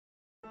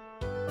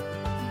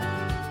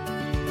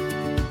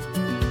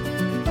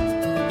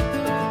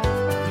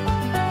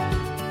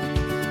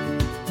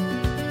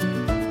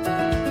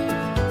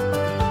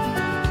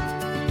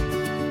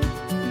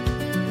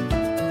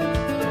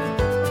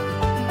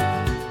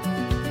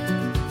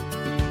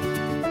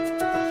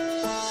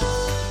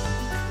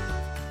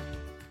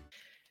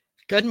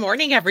Good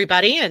morning,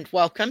 everybody, and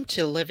welcome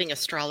to Living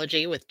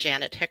Astrology with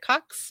Janet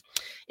Hickox.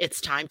 It's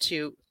time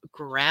to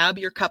grab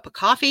your cup of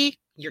coffee,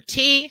 your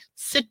tea,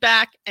 sit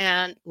back,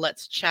 and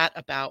let's chat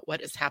about what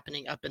is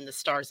happening up in the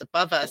stars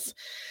above us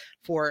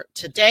for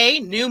today,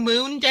 New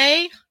Moon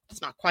Day.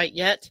 It's not quite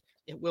yet.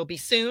 It will be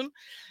soon.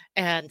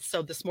 And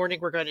so this morning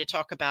we're going to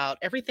talk about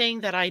everything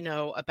that I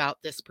know about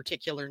this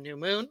particular new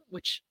moon,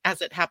 which,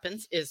 as it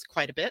happens, is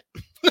quite a bit.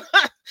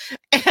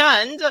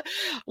 And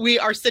we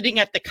are sitting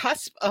at the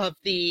cusp of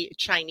the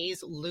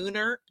Chinese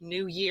Lunar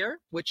New Year,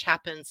 which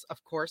happens,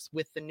 of course,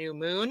 with the new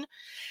moon.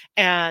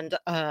 And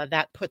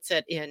that puts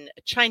it in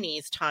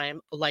Chinese time,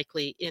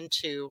 likely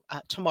into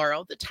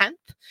tomorrow, the 10th.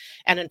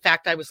 And in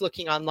fact, I was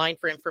looking online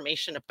for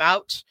information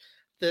about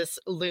this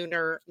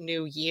Lunar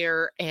New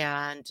Year,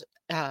 and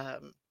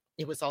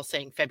it was all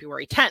saying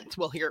February 10th.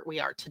 Well, here we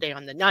are today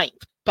on the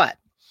 9th, but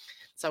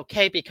it's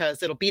okay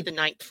because it'll be the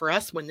 9th for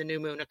us when the new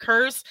moon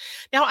occurs.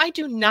 Now, I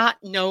do not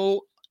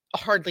know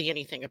hardly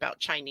anything about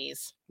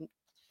Chinese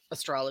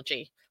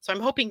astrology. So I'm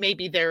hoping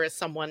maybe there is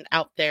someone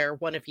out there,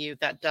 one of you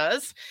that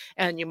does,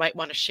 and you might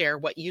want to share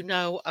what you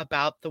know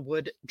about the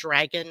wood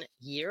dragon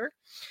year.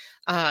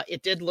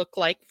 It did look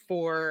like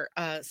for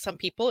some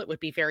people it would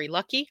be very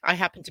lucky. I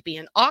happen to be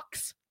an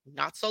ox,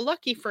 not so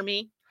lucky for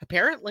me,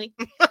 apparently.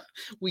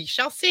 We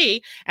shall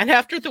see. And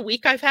after the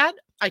week I've had,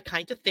 I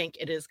kind of think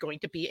it is going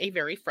to be a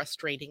very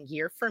frustrating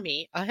year for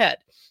me ahead.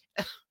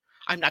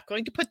 I'm not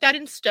going to put that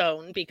in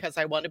stone because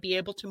I want to be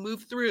able to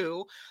move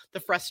through the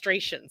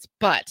frustrations,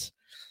 but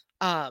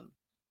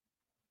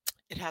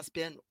it has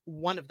been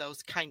one of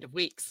those kind of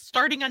weeks,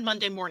 starting on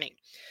Monday morning.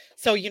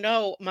 So,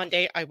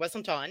 Monday I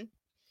wasn't on,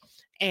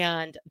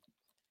 and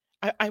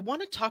I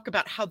want to talk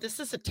about how this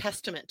is a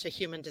testament to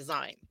human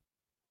design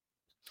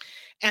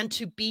and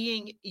to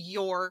being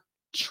your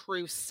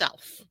true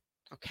self.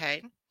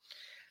 Okay.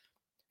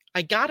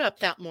 I got up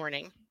that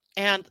morning,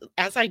 and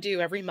as I do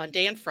every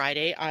Monday and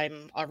Friday,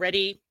 I'm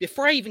already,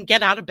 before I even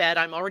get out of bed,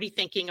 I'm already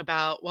thinking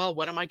about, well,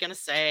 what am I going to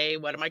say?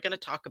 What am I going to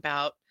talk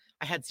about?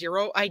 I had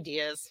zero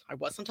ideas. I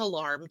wasn't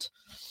alarmed.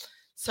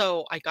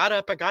 So I got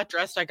up, I got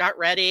dressed, I got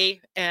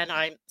ready, and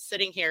I'm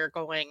sitting here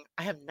going,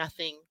 I have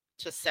nothing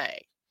to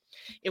say.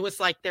 It was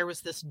like there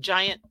was this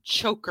giant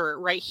choker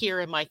right here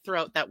in my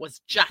throat that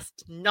was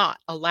just not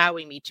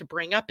allowing me to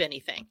bring up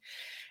anything.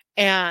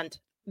 And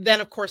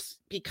then, of course,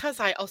 because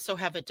I also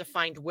have a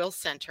defined will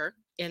center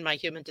in my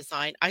human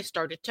design, I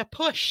started to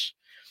push.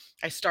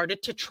 I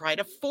started to try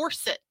to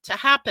force it to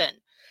happen.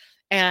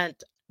 And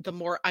the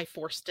more I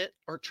forced it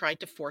or tried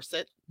to force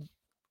it,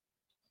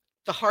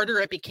 the harder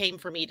it became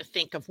for me to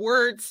think of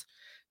words.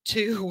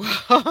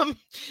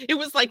 It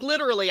was like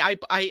literally,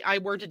 I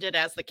worded it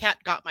as the cat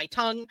got my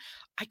tongue.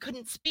 I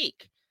couldn't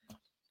speak.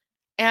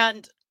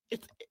 And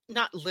it's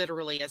not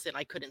literally as in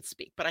I couldn't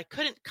speak, but I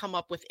couldn't come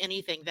up with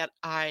anything that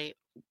I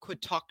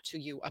could talk to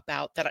you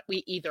about that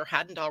we either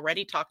hadn't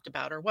already talked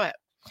about or what.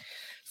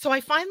 So I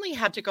finally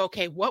had to go,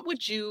 okay, what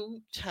would you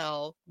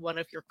tell one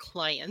of your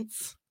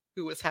clients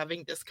who was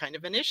having this kind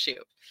of an issue?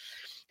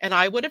 And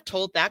I would have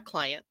told that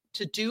client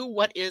to do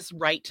what is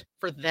right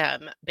for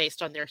them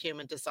based on their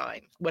human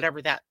design,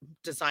 whatever that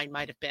design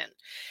might have been.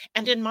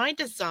 And in my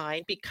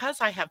design,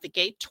 because I have the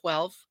gate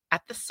 12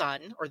 at the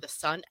sun, or the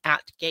sun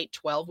at gate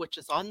 12, which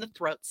is on the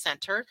throat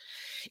center,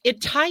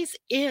 it ties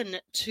in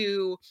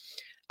to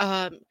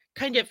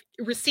kind of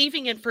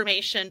receiving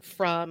information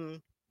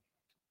from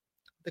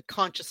the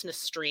consciousness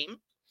stream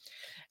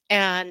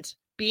and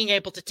being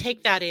able to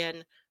take that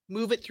in,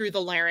 move it through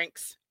the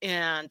larynx,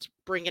 and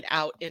bring it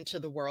out into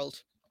the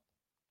world,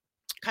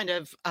 kind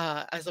of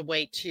as a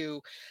way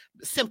to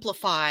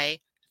simplify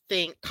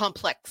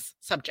complex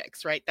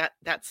subjects, right?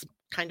 That's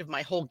kind of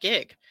my whole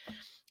gig.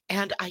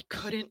 And I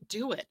couldn't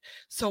do it.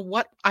 So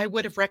what I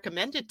would have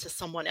recommended to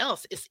someone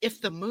else is, if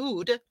the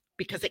mood,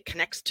 because it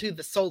connects to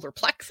the solar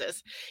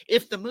plexus,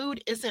 if the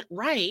mood isn't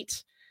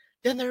right,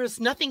 then there is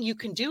nothing you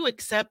can do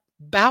except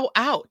bow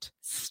out,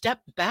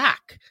 step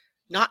back,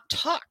 not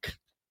talk.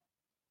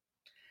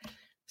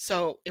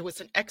 So it was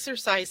an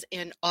exercise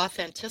in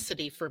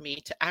authenticity for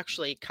me to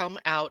actually come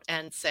out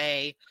and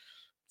say,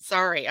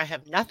 sorry, I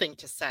have nothing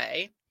to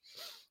say.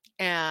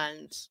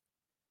 And,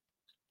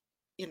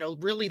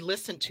 really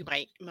listen to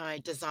my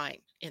design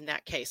in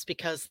that case,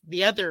 because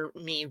the other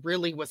me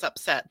really was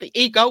upset. The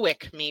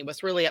egoic me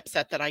was really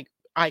upset that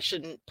I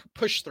shouldn't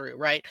push through,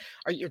 right?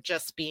 Or you're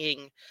just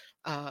being,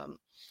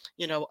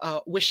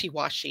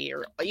 wishy-washy,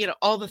 or,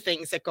 all the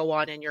things that go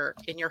on in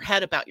your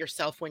head about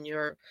yourself when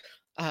you're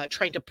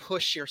trying to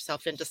push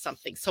yourself into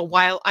something. So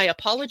while I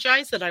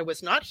apologize that I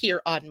was not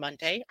here on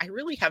Monday, I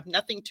really have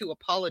nothing to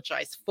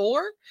apologize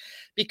for,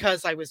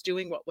 because I was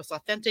doing what was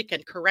authentic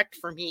and correct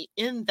for me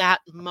in that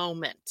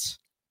moment.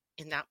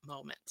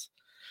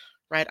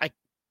 Right? I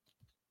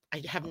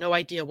have no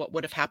idea what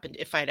would have happened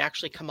if I had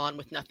actually come on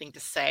with nothing to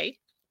say.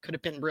 Could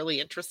have been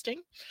really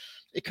interesting.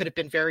 It could have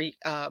been very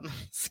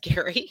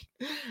scary,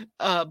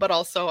 but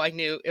also I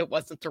knew it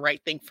wasn't the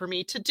right thing for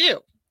me to do.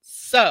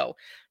 So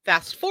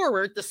fast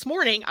forward this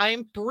morning,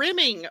 I'm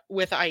brimming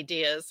with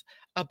ideas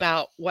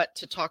about what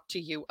to talk to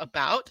you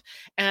about.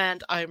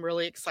 And I'm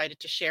really excited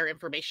to share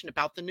information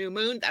about the new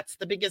moon. That's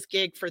the biggest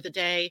gig for the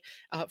day,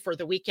 for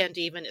the weekend,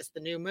 even is the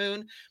new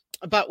moon.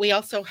 But we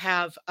also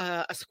have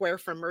a square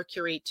from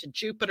Mercury to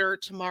Jupiter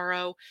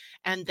tomorrow.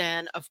 And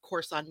then, of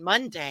course, on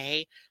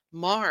Monday,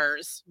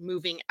 Mars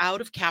moving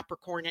out of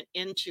Capricorn and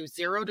into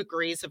 0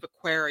 degrees of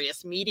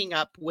Aquarius, meeting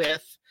up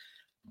with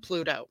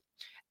Pluto.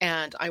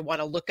 And I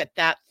want to look at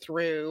that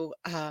through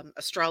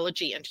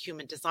astrology and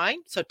human design.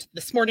 So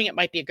this morning, it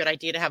might be a good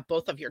idea to have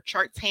both of your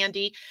charts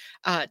handy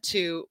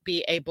to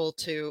be able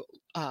to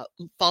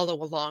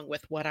follow along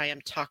with what I am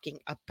talking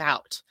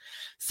about.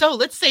 So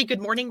let's say good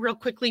morning real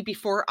quickly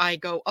before I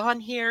go on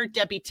here.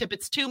 Debbie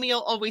Tibbetts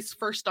Tumiel, always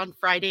first on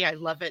Friday. I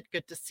love it.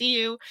 Good to see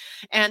you.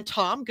 And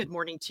Tom, good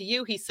morning to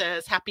you. He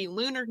says, Happy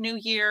Lunar New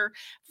Year,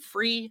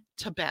 free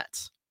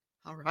Tibet.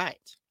 All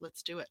right,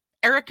 let's do it.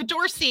 Erica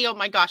Dorsey, oh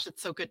my gosh,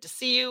 it's so good to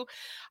see you.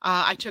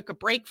 I took a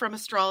break from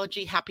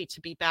astrology. Happy to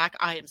be back.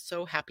 I am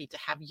so happy to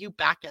have you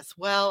back as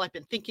well. I've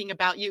been thinking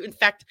about you. In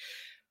fact,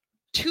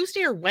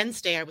 Tuesday or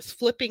Wednesday, I was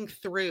flipping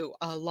through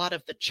a lot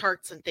of the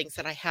charts and things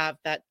that I have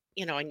that,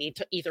 I need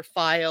to either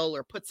file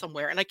or put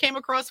somewhere. And I came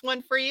across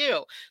one for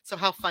you. So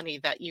how funny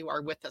that you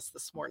are with us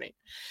this morning.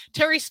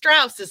 Terry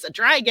Strauss is a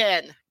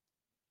dragon.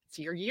 It's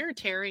your year,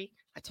 Terry.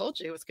 I told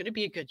you it was going to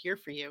be a good year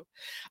for you.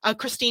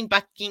 Christine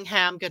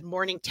Buckingham, good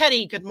morning.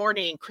 Teddy, good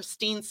morning.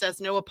 Christine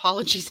says, no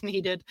apologies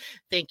needed.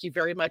 Thank you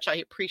very much. I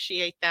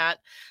appreciate that.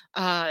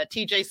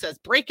 TJ says,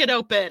 break it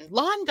open.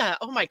 Londa,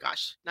 oh my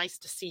gosh, nice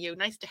to see you.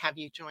 Nice to have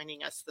you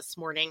joining us this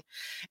morning.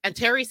 And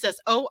Terry says,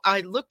 oh,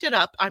 I looked it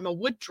up. I'm a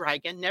wood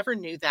dragon. Never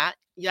knew that.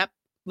 Yep.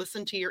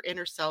 Listen to your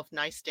inner self.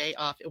 Nice day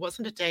off. It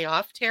wasn't a day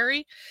off, Terry.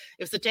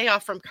 It was a day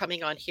off from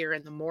coming on here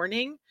in the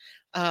morning.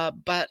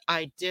 But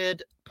I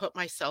did put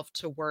myself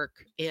to work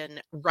in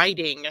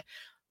writing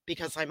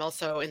because I'm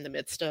also in the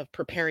midst of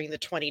preparing the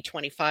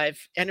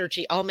 2025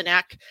 Energy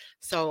Almanac.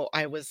 So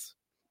I was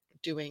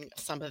doing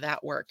some of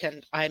that work,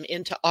 and I'm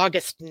into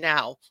August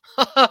now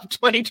of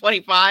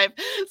 2025.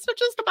 So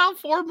just about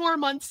 4 more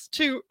months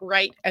to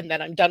write, and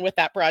then I'm done with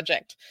that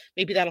project.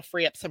 Maybe that'll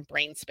free up some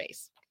brain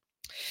space.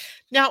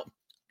 Now,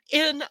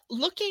 in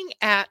looking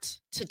at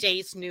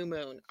today's new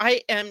moon,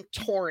 I am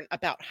torn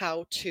about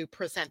how to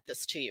present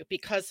this to you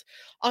because,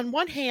 on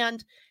one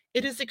hand,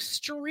 it is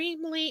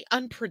extremely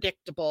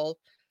unpredictable.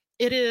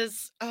 It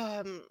is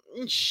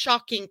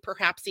shocking,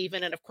 perhaps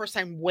even. And of course,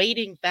 I'm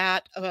weighting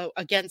that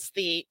against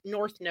the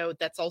North Node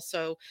that's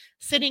also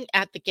sitting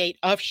at the gate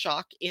of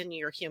shock in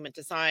your human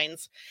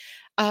designs.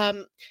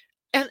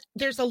 And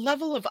there's a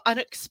level of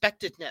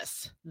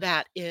unexpectedness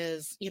that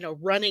is,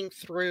 running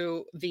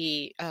through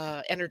the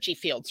energy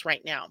fields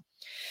right now.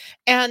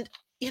 And,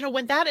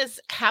 when that is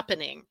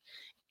happening,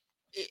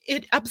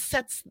 it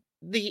upsets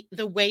the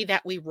way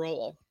that we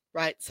roll,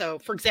 right? So,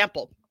 for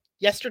example,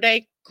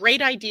 yesterday,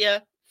 great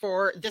idea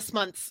for this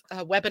month's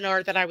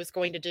webinar that I was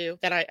going to do,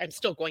 that I'm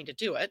still going to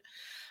do it.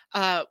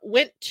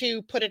 Went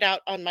to put it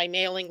out on my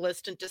mailing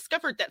list and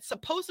discovered that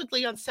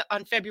supposedly on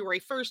February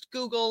 1st,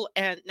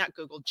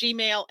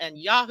 Gmail and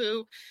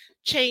Yahoo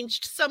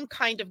changed some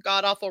kind of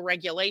god-awful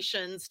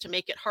regulations to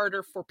make it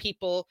harder for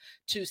people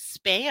to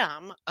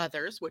spam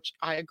others, which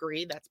I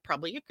agree, that's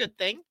probably a good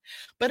thing.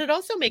 But it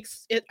also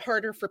makes it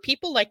harder for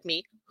people like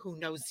me who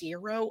know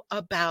zero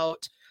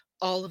about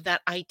all of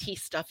that IT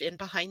stuff in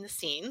behind the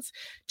scenes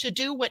to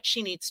do what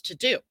she needs to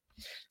do.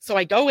 So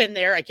I go in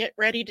there, I get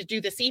ready to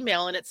do this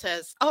email, and it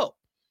says, oh,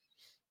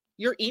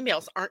 your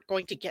emails aren't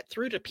going to get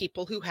through to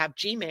people who have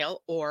Gmail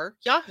or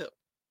Yahoo.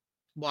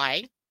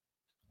 Why?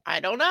 I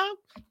don't know.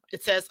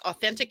 It says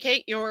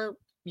authenticate your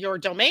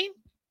domain.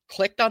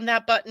 Clicked on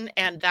that button,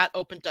 and that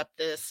opened up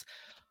this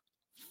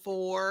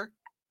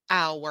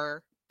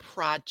 4-hour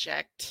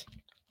project.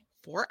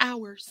 4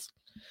 hours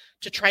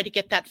to try to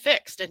get that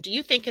fixed. And do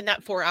you think in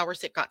that 4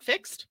 hours it got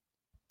fixed?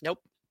 Nope.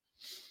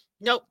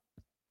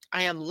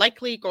 I am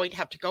likely going to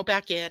have to go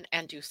back in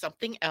and do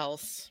something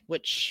else,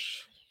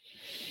 which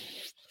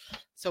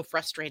so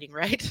frustrating,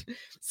 right?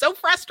 So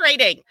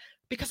frustrating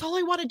because all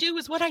I want to do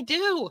is what I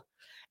do.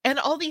 And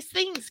all these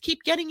things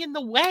keep getting in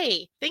the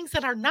way, things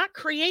that are not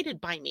created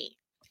by me.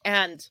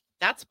 And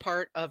that's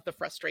part of the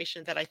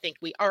frustration that I think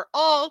we are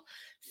all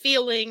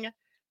feeling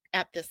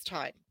at this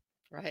time,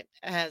 right?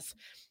 As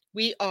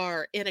we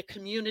are in a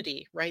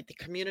community, right? The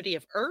community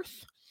of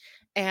Earth.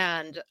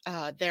 And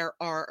there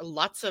are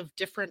lots of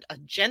different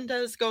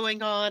agendas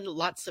going on,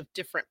 lots of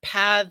different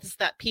paths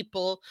that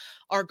people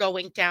are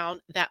going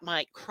down that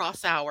might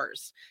cross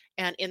ours.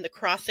 And in the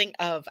crossing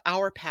of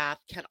our path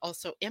can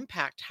also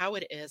impact how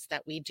it is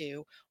that we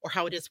do, or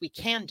how it is we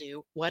can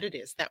do what it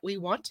is that we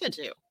want to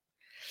do.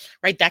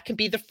 Right? That can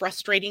be the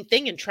frustrating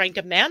thing in trying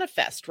to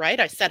manifest, right?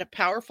 I set a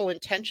powerful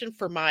intention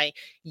for my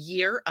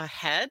year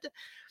ahead.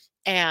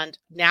 And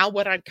now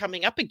what I'm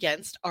coming up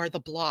against are the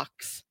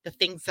blocks, the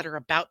things that are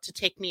about to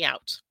take me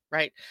out,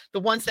 right? The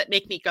ones that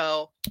make me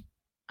go,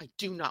 I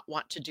do not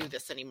want to do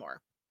this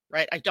anymore,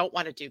 right? I don't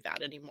want to do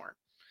that anymore.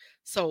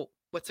 So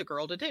what's a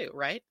girl to do,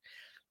 right?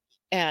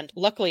 And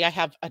luckily, I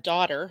have a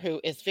daughter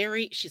who is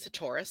she's a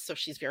Taurus, so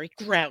she's very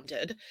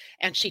grounded.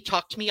 And she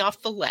talked me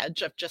off the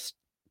ledge of just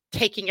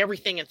taking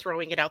everything and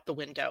throwing it out the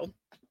window,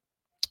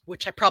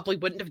 which I probably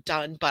wouldn't have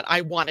done, but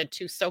I wanted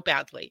to so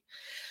badly.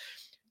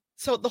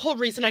 So the whole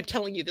reason I'm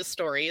telling you this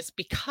story is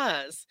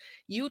because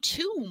you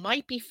too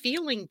might be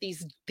feeling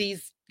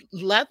these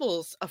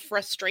levels of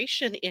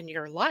frustration in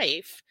your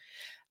life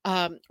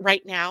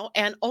right now,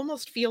 and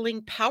almost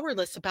feeling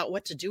powerless about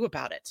what to do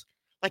about it.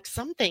 Like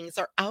some things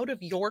are out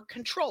of your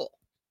control.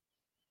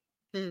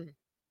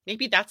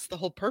 Maybe that's the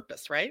whole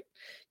purpose, right?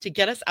 To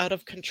get us out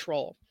of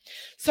control.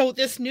 So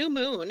this new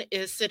moon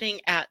is sitting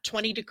at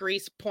 20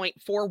 degrees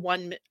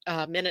 0.41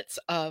 minutes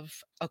of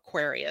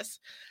Aquarius.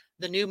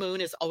 The new moon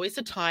is always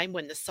a time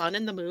when the sun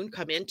and the moon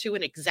come into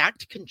an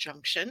exact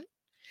conjunction.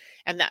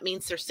 And that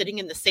means they're sitting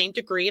in the same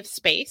degree of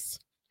space.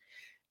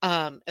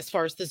 As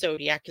far as the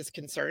zodiac is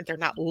concerned, they're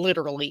not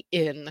literally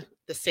in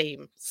the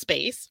same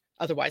space.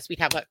 Otherwise, we'd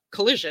have a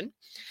collision.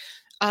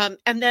 And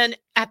then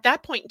at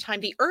that point in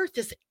time, the Earth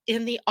is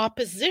in the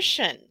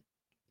opposition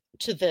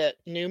to the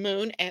new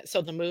moon. And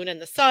so the moon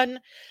and the sun,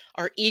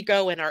 our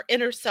ego and our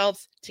inner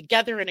selves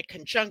together in a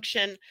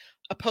conjunction,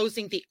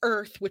 opposing the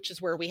Earth, which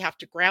is where we have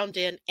to ground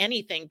in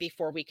anything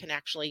before we can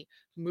actually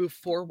move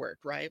forward,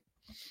 right?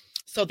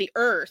 So the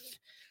Earth,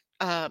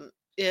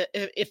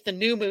 if the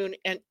new moon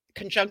and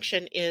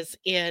conjunction is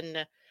in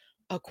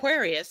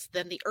Aquarius,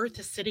 then the Earth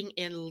is sitting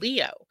in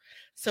Leo.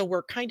 So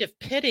we're kind of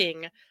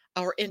pitting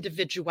our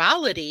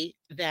individuality,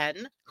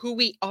 then who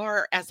we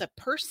are as a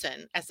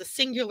person, as a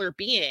singular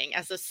being,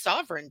 as a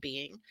sovereign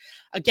being,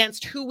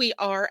 against who we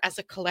are as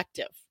a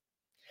collective.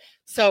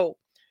 So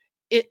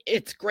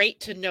it's great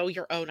to know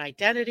your own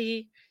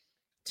identity,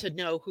 to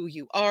know who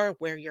you are,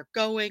 where you're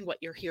going, what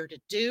you're here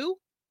to do.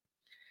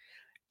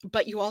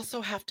 But you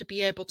also have to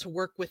be able to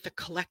work with the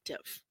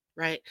collective,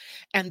 right?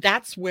 And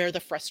that's where the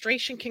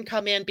frustration can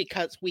come in,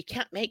 because we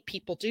can't make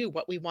people do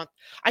what we want.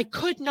 I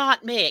could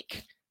not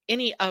make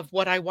any of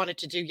what I wanted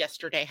to do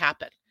yesterday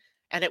happen.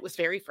 And it was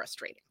very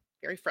frustrating,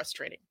 very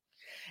frustrating.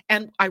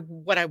 And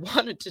what I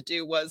wanted to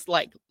do was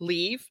like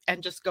leave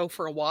and just go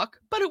for a walk,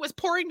 but it was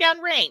pouring down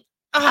rain.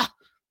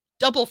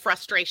 Double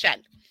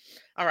frustration.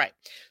 All right.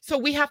 So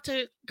we have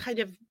to kind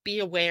of be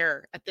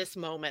aware at this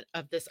moment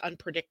of this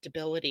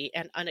unpredictability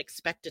and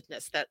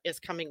unexpectedness that is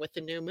coming with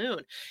the new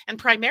moon. And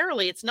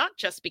primarily, it's not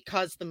just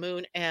because the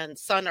moon and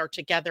sun are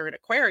together in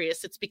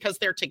Aquarius. It's because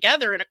they're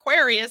together in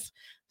Aquarius,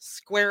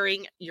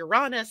 squaring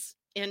Uranus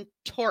in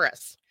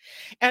Taurus.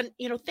 And,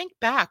 think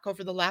back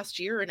over the last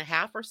year and a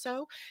half or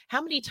so,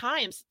 how many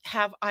times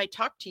have I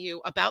talked to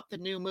you about the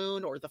new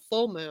moon or the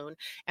full moon,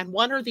 and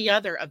one or the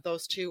other of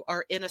those two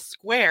are in a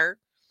square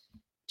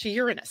to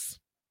Uranus?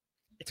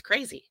 It's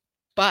crazy,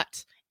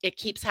 but it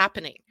keeps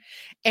happening.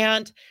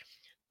 And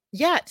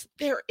yet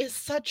there is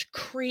such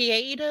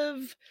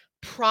creative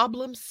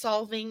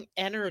problem-solving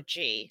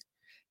energy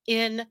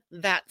in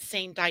that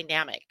same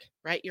dynamic,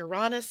 right?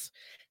 Uranus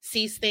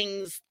sees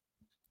things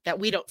that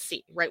we don't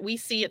see, right? We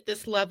see at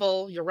this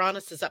level,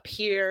 Uranus is up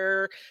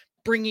here,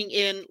 bringing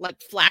in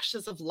like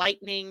flashes of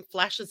lightning,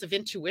 flashes of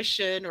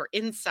intuition or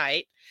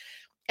insight.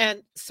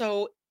 And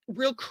so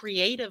real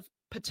creative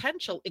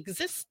potential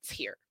exists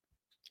here,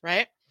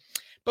 right?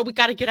 But we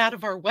got to get out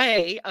of our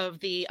way of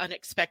the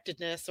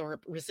unexpectedness or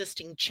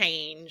resisting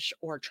change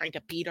or trying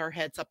to beat our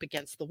heads up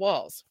against the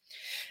walls.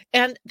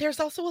 And there's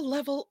also a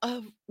level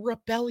of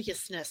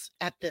rebelliousness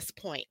at this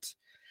point,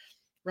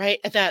 right?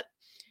 That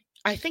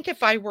I think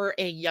if I were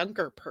a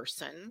younger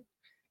person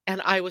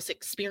and I was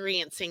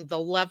experiencing the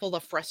level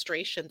of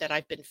frustration that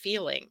I've been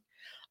feeling,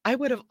 I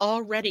would have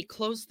already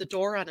closed the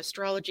door on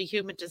astrology,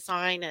 human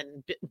design,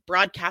 and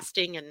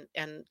broadcasting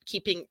and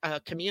keeping a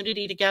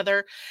community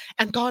together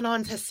and gone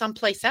on to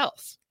someplace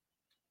else,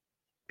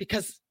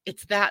 because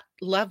it's that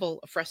level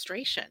of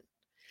frustration.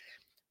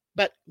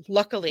 But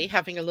luckily,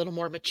 having a little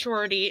more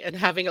maturity and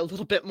having a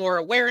little bit more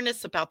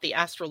awareness about the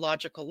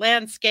astrological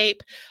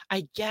landscape,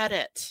 I get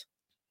it.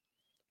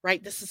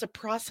 Right? This is a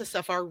process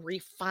of our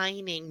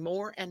refining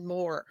more and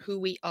more who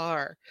we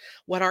are,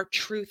 what our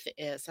truth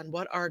is, and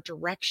what our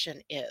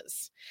direction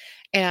is.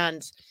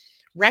 And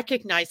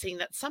recognizing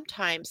that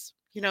sometimes,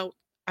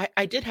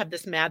 I did have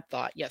this mad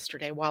thought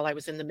yesterday while I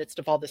was in the midst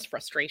of all this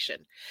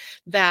frustration,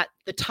 that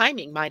the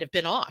timing might have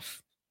been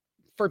off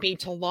for me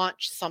to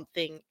launch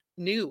something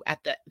new at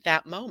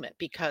that moment,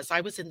 because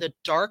I was in the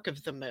dark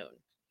of the moon.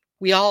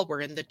 We all were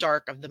in the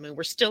dark of the moon.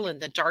 We're still in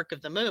the dark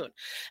of the moon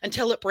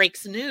until it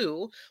breaks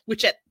new,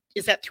 which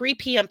is at 3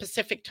 p.m.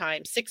 Pacific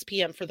time, 6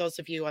 p.m. for those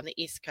of you on the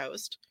East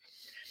Coast.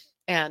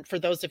 And for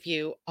those of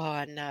you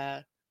on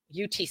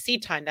UTC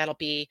time, that'll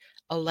be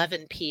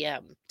 11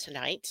 p.m.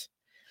 tonight.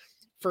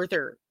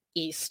 Further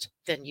east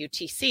than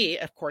UTC,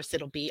 of course,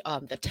 it'll be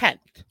on the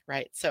 10th,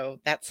 right?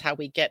 So that's how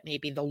we get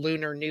maybe the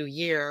Lunar New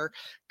Year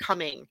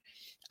coming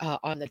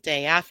on the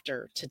day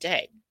after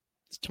today.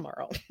 It's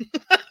tomorrow.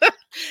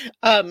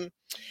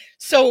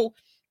 So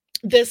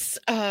this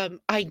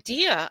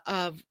idea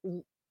of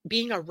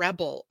being a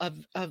rebel,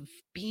 of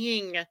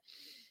being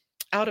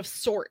out of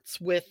sorts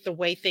with the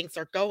way things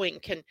are going,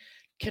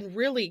 can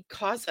really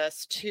cause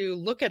us to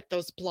look at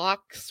those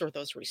blocks or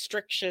those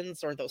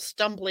restrictions or those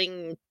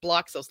stumbling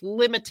blocks, those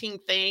limiting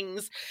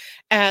things,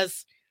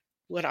 as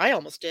what I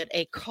almost did,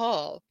 a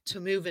call to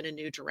move in a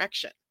new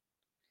direction.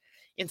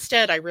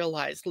 Instead, I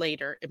realized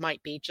later it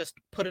might be just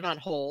put it on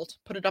hold,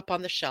 put it up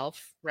on the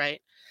shelf, right,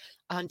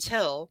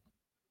 until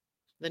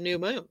the new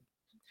moon.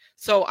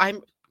 So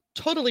I'm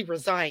totally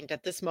resigned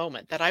at this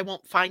moment that I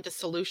won't find a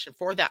solution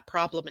for that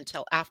problem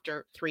until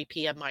after 3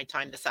 p.m. my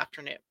time this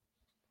afternoon.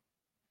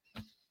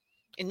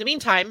 In the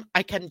meantime,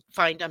 I can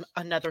find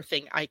another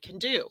thing I can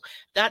do.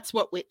 That's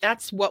what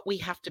we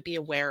have to be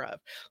aware of.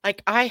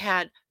 Like, I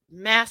had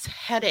mass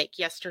headache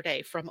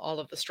yesterday from all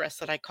of the stress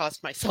that I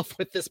caused myself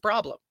with this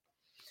problem.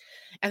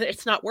 And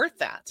it's not worth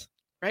that,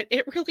 right?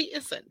 It really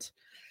isn't.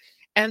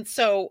 And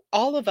so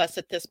all of us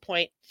at this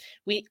point,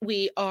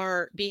 we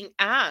are being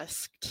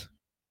asked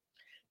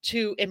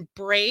to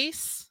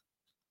embrace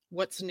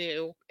what's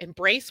new,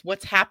 embrace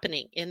what's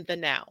happening in the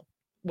now,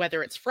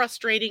 whether it's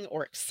frustrating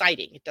or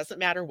exciting. It doesn't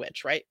matter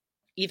which, right?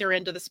 Either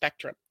end of the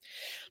spectrum.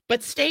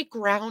 But stay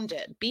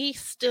grounded, be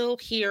still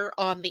here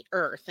on the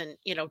earth, and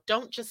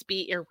don't just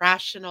be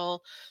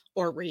irrational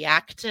or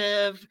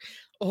reactive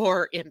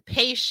or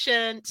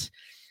impatient,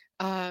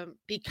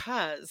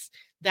 because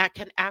that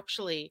can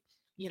actually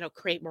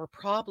create more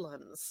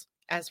problems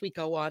as we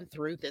go on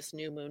through this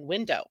new moon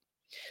window.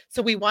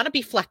 So we want to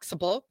be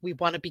flexible, we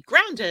want to be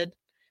grounded,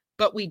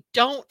 but we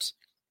don't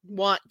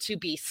want to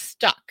be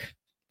stuck.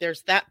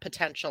 There's that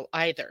potential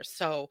either.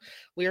 So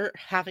we're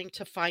having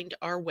to find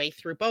our way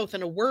through both.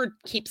 And a word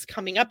keeps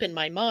coming up in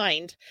my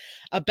mind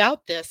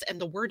about this, and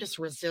the word is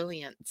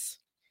resilience.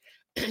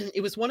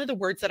 It was one of the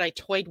words that I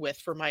toyed with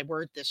for my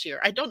word this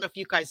year. I don't know if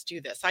you guys do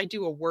this. I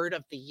do a word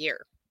of the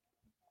year.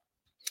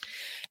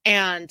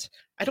 And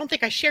I don't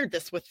think I shared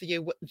this with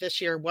you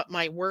this year, what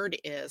my word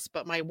is,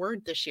 but my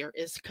word this year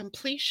is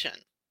completion.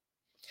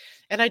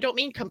 And I don't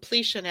mean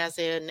completion as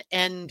in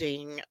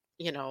ending,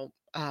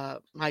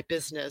 my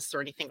business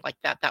or anything like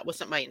that. That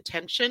wasn't my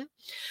intention.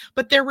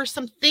 But there were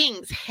some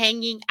things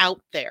hanging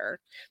out there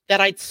that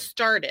I'd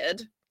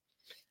started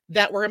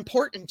that were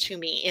important to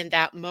me in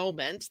that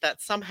moment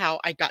that somehow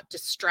I got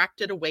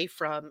distracted away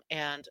from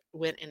and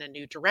went in a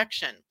new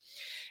direction.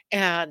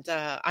 And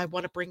I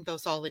want to bring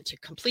those all into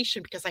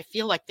completion because I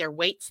feel like they're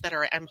weights that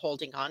I'm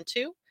holding on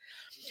to.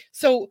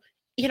 So,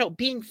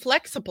 being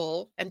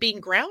flexible and being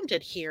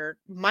grounded here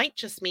might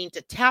just mean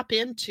to tap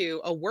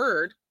into a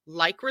word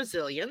like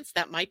resilience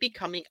that might be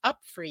coming up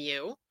for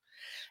you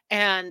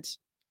and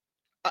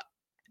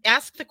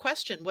ask the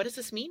question, what does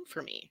this mean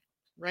for me?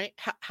 Right?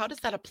 How does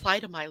that apply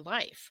to my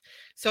life?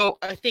 So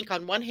I think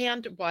on one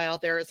hand, while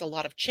there is a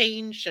lot of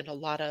change and a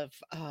lot of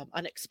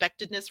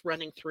unexpectedness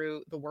running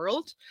through the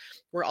world,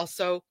 we're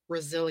also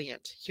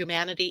resilient.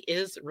 Humanity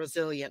is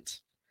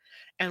resilient.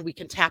 And we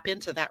can tap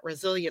into that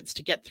resilience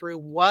to get through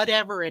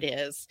whatever it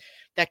is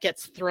that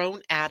gets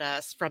thrown at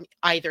us from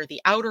either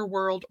the outer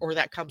world or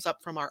that comes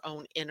up from our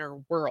own inner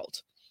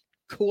world.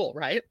 Cool,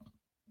 right?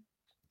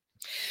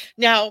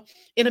 Now,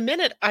 in a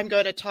minute, I'm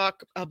going to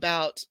talk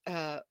about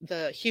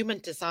the human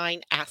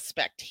design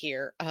aspect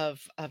here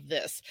of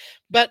this.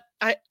 But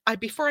I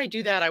before I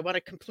do that, I want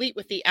to complete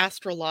with the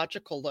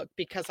astrological look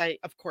because I,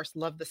 of course,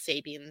 love the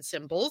Sabian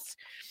symbols.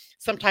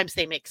 Sometimes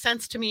they make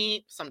sense to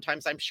me.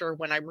 Sometimes I'm sure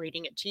when I'm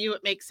reading it to you,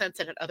 it makes sense,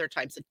 and at other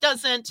times it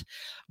doesn't.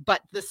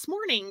 But this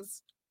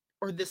morning's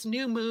or this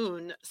new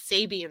moon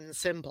Sabian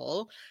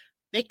symbol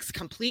makes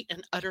complete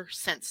and utter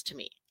sense to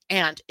me.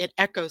 And it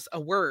echoes a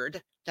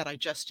word that I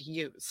just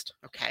used.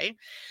 Okay.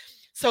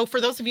 So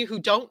for those of you who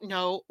don't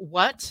know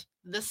what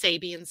the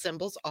Sabian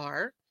symbols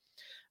are,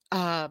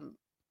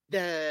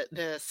 the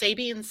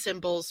Sabian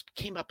symbols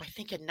came up, I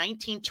think, in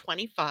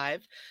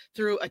 1925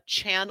 through a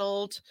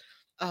channeled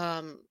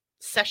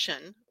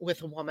session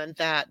with a woman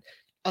that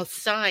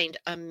assigned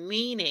a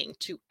meaning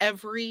to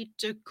every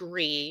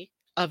degree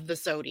of the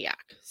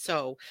zodiac.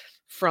 So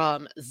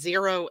from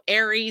 0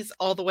 Aries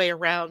all the way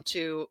around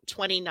to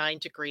 29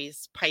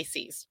 degrees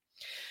Pisces.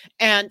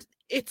 And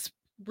it's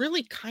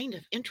really kind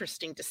of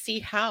interesting to see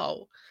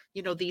how,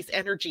 these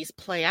energies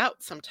play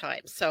out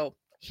sometimes. So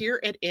here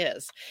it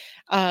is.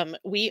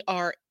 We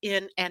are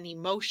in an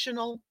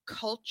emotional,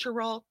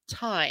 cultural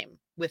time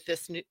with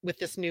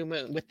this new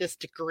moon, with this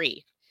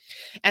degree.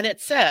 And it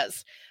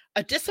says,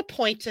 a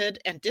disappointed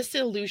and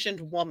disillusioned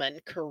woman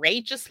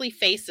courageously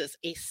faces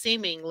a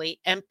seemingly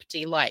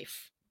empty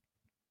life.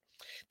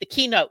 The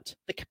keynote,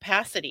 the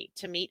capacity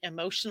to meet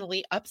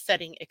emotionally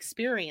upsetting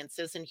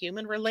experiences in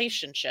human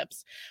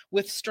relationships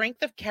with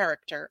strength of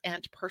character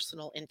and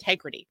personal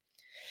integrity.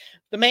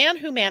 The man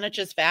who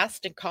manages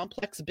vast and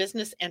complex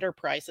business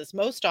enterprises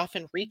most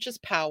often reaches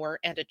power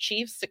and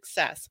achieves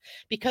success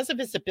because of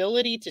his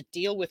ability to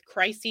deal with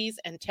crises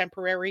and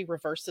temporary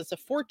reverses of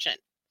fortune.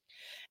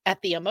 At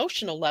the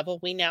emotional level,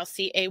 we now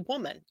see a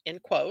woman, in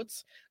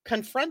quotes,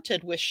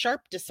 confronted with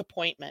sharp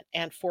disappointment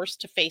and forced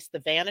to face the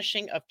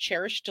vanishing of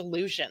cherished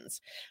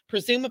illusions,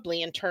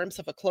 presumably in terms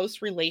of a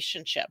close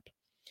relationship.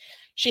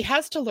 She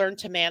has to learn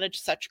to manage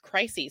such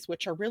crises,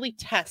 which are really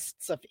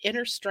tests of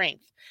inner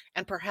strength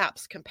and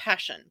perhaps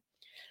compassion.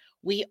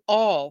 We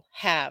all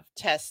have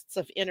tests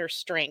of inner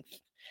strength.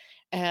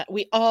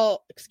 We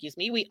all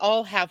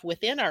have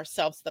within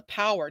ourselves the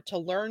power to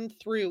learn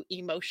through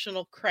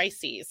emotional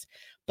crises,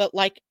 but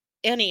like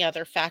any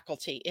other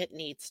faculty, it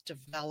needs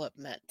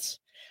development.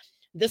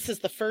 This is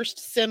the first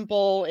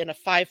symbol in a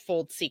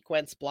fivefold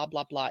sequence, blah,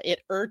 blah, blah.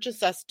 It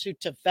urges us to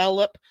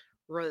develop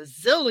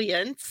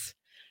resilience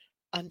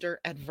under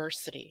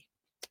adversity.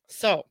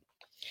 So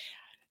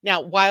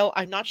now, while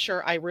I'm not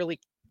sure I really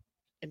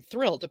am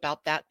thrilled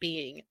about that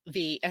being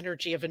the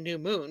energy of a new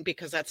moon,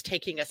 because that's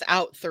taking us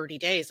out 30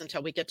 days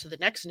until we get to the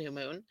next new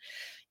moon,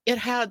 it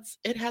has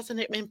an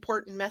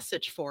important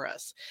message for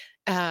us.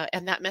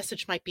 And that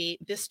message might be,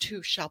 this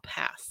too shall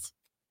pass,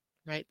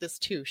 right? This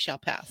too shall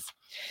pass.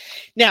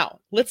 Now,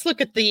 let's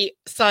look at the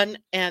sun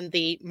and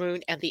the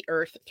moon and the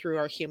earth through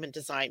our human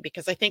design,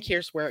 because I think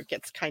here's where it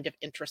gets kind of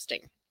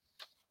interesting.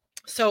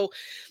 So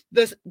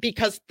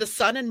because the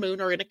sun and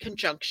moon are in a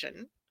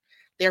conjunction,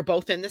 they're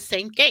both in the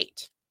same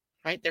gate,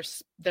 right?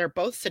 They're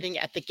both sitting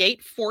at the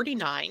gate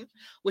 49,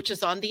 which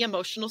is on the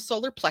emotional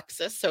solar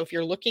plexus. So if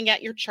you're looking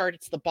at your chart,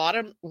 it's the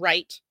bottom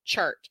right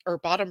chart or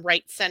bottom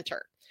right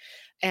center.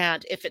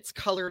 And if it's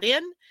colored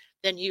in,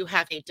 then you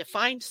have a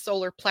defined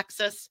solar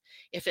plexus.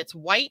 If it's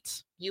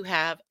white, you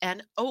have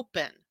an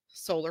open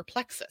solar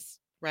plexus,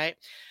 right?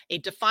 A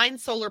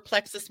defined solar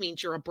plexus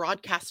means you're a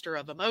broadcaster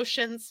of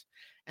emotions.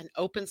 An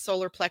open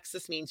solar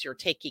plexus means you're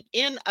taking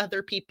in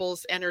other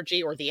people's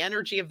energy or the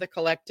energy of the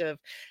collective,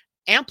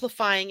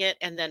 amplifying it,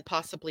 and then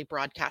possibly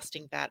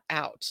broadcasting that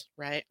out,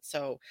 right?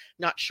 So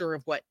not sure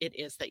of what it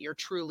is that you're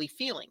truly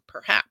feeling,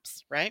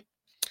 perhaps, right?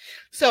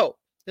 So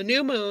the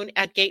new moon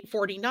at gate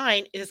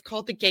 49 is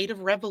called the gate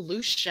of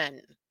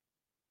revolution.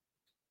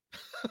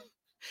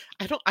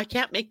 I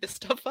can't make this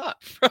stuff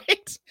up,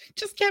 right?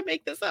 Just can't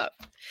make this up.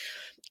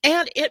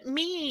 And it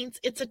means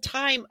it's a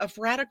time of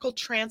radical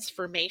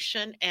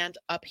transformation and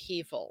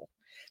upheaval.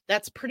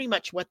 That's pretty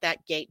much what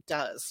that gate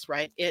does,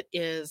 right? It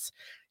is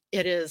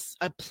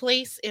a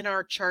place in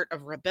our chart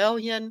of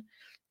rebellion,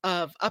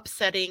 of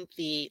upsetting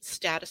the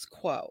status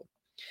quo.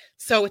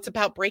 So it's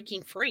about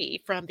breaking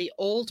free from the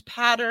old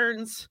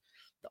patterns,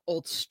 the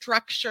old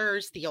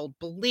structures, the old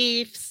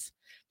beliefs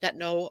that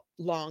no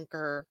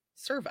longer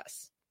serve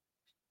us.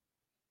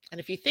 And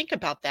if you think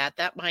about that,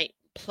 that might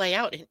play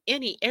out in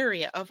any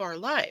area of our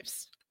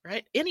lives,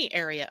 right? Any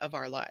area of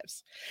our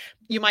lives.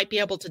 You might be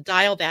able to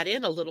dial that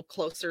in a little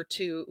closer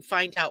to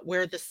find out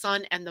where the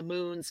sun and the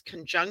moon's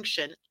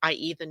conjunction,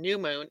 i.e. the new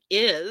moon,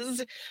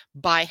 is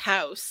by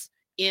house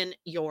in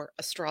your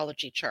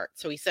astrology chart.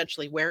 So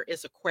essentially, where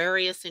is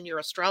Aquarius in your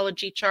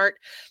astrology chart?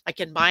 Like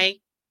in my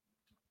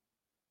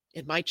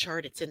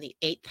chart, it's in the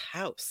 8th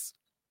house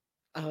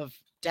of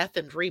death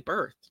and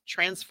rebirth,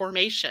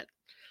 transformation,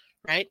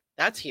 right?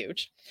 That's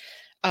huge.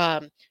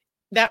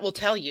 That will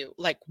tell you,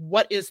 like,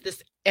 what is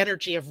this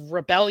energy of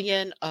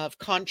rebellion, of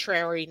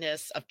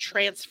contrariness, of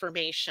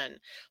transformation?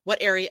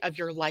 What area of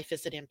your life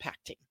is it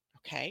impacting?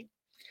 Okay.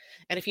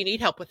 And if you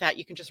need help with that,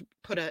 you can just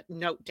put a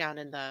note down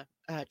in the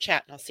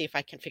chat and I'll see if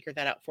I can figure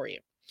that out for you.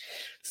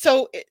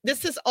 So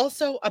this is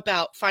also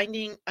about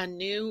finding a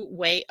new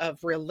way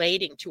of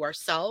relating to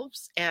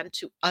ourselves and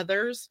to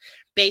others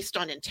based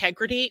on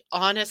integrity,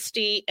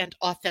 honesty, and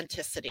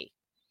authenticity.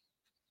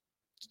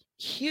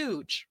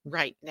 Huge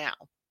right now.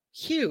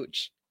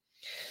 Huge.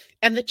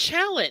 And the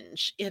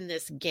challenge in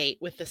this gate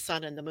with the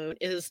sun and the moon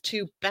is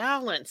to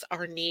balance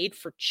our need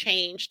for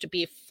change, to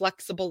be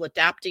flexible,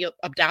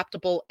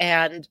 adaptable,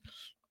 and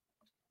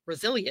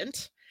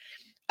resilient,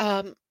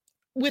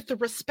 with the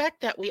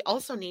respect that we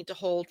also need to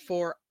hold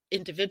for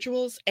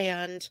individuals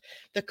and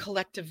the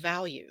collective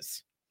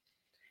values,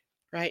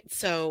 right?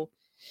 So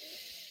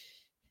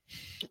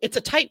it's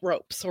a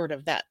tightrope sort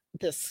of that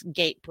this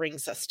gate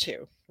brings us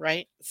to,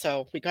 right?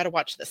 So we got to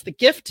watch this. The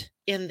gift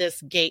in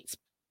this gate's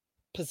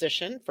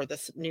position for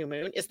this new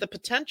moon is the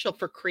potential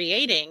for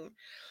creating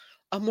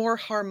a more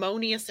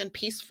harmonious and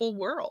peaceful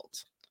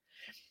world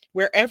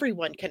where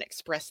everyone can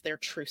express their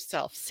true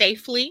self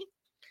safely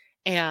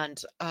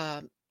and,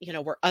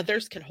 where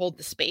others can hold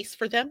the space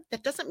for them.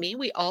 That doesn't mean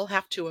we all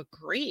have to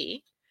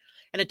agree.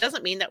 And it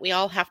doesn't mean that we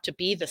all have to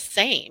be the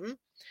same.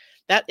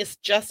 That is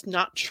just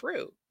not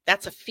true.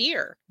 That's a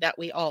fear that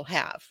we all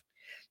have,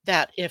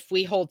 that if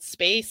we hold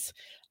space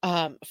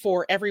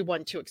for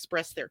everyone to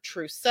express their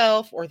true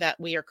self, or that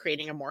we are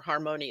creating a more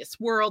harmonious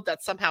world,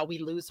 that somehow we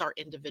lose our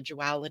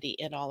individuality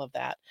in all of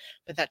that.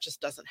 But that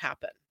just doesn't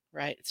happen,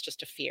 right? It's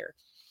just a fear.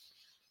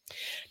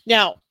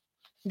 Now,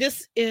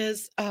 this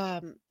is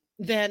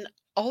then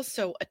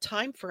also a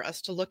time for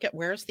us to look at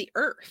where's the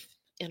earth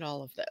in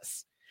all of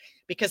this,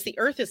 because the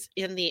earth is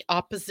in the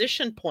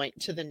opposition point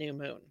to the new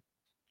moon.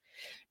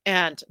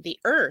 And the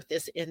earth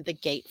is in the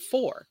gate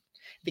 4.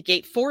 The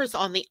gate 4 is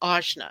on the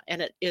ajna,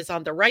 and it is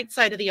on the right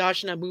side of the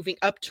ajna, moving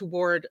up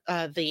toward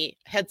the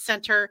head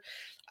center.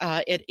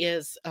 It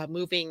is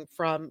moving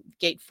from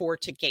gate 4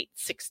 to gate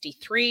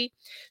 63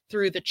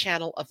 through the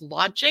channel of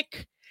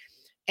logic.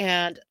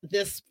 And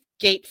this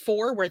Gate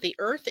 4, where the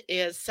earth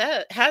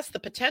has the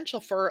potential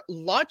for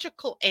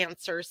logical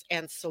answers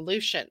and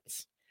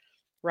solutions,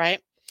 right?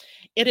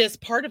 It is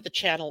part of the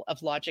channel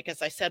of logic,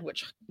 as I said,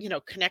 which,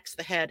 connects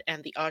the head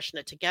and the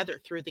ajna together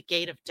through the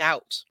gate of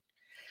doubt.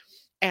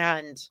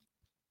 And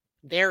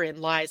therein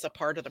lies a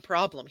part of the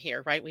problem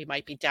here, right? We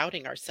might be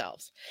doubting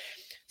ourselves.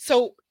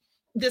 So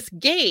this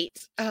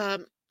gate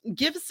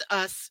gives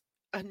us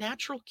a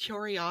natural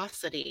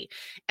curiosity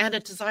and a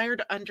desire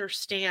to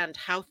understand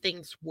how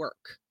things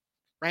work,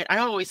 right? I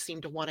always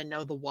seem to want to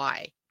know the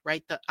why,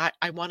 right?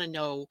 I want to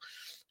know,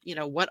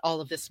 what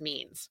all of this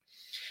means.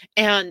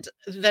 And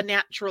the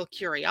natural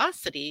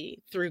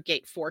curiosity through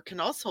gate 4 can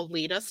also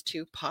lead us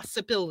to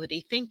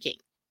possibility thinking.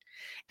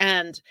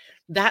 And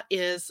that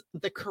is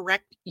the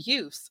correct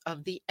use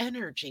of the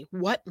energy.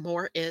 What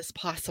more is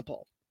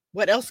possible?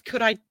 What else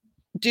could I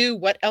do?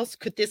 What else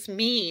could this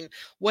mean?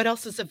 What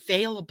else is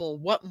available?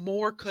 What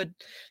more could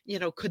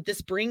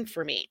this bring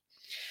for me?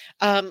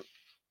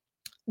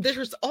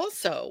 There's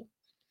also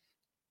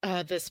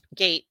this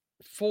gate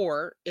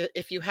 4.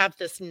 If you have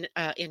this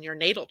in your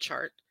natal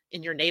chart,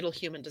 in your natal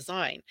human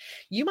design,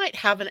 you might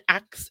have an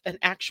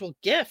actual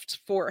gift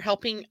for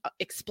helping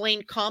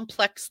explain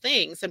complex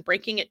things and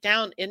breaking it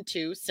down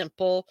into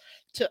simple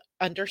to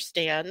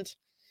understand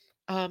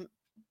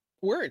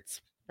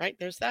words, right?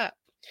 There's that.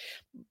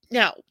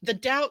 Now, the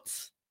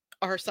doubts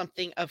are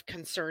something of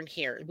concern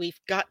here. We've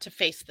got to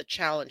face the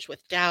challenge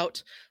with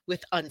doubt,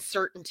 with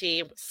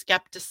uncertainty, with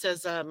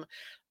skepticism,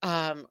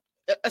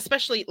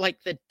 especially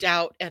like the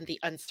doubt and the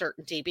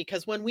uncertainty,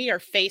 because when we are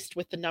faced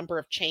with the number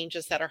of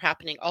changes that are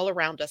happening all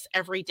around us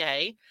every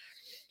day,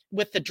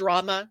 with the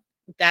drama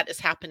that is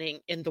happening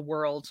in the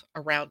world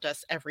around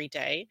us every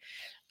day,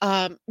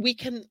 we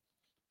can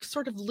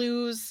sort of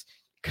lose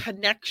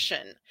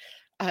connection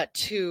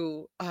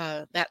to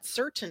that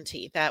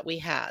certainty that we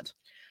had,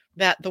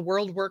 that the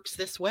world works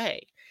this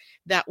way,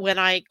 that when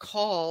I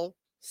call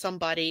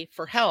somebody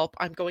for help,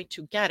 I'm going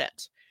to get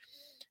it.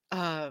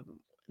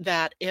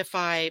 That if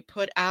I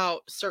put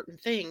out certain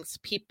things,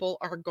 people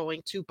are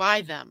going to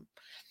buy them.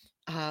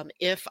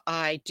 If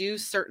I do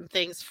certain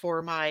things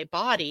for my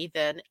body,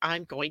 then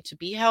I'm going to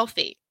be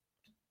healthy,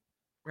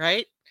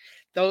 right?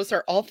 Those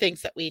are all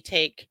things that we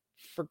take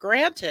for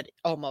granted,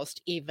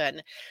 almost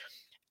even.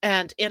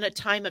 And in a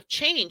time of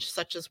change,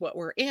 such as what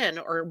we're in,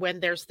 or when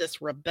there's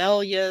this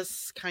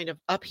rebellious kind of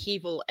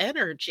upheaval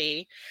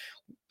energy,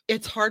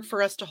 it's hard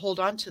for us to hold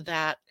on to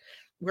that.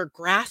 We're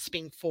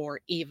grasping for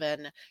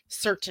even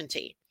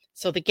certainty.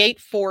 So the gate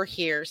 4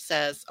 here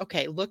says,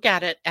 okay, look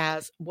at it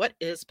as what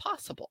is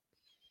possible,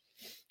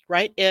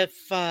 right? If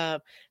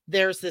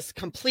there's this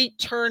complete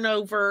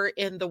turnover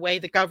in the way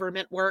the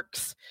government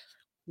works,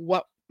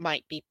 what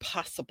might be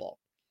possible?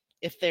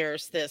 If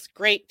there's this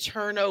great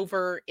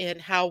turnover in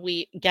how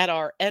we get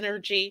our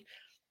energy,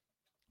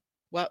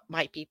 what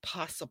might be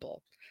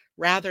possible,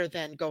 rather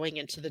than going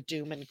into the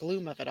doom and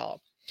gloom of it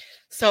all.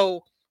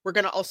 So we're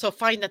going to also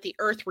find that the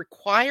earth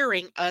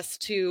requiring us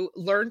to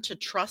learn to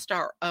trust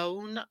our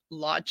own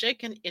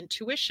logic and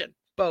intuition,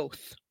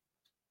 both.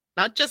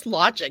 Not just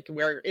logic,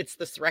 where it's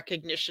this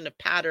recognition of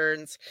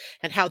patterns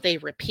and how they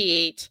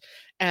repeat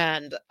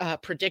and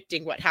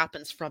predicting what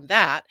happens from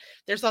that.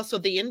 There's also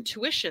the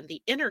intuition,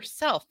 the inner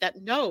self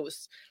that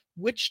knows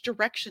which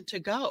direction to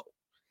go,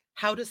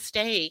 how to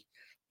stay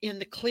in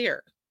the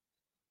clear,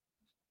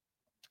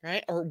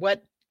 right? Or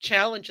what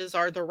challenges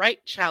are the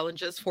right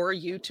challenges for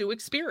you to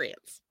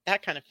experience,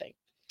 that kind of thing.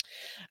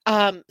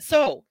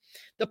 So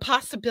the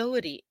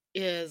possibility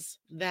is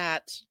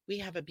that we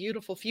have a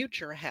beautiful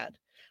future ahead.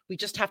 We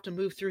just have to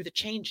move through the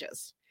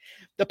changes.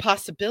 The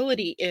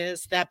possibility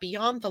is that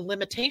beyond the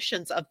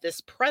limitations of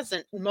this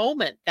present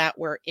moment that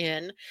we're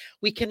in,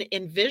 we can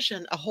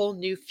envision a whole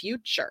new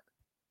future.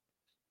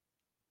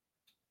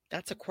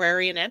 That's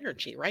Aquarian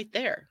energy right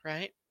there,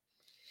 right?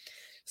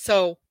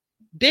 So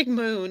big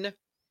moon,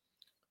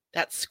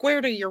 that's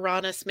square to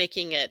Uranus,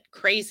 making it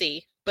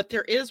crazy. But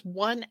there is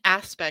one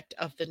aspect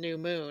of the new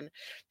moon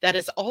that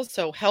is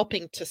also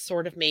helping to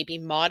sort of maybe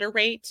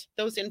moderate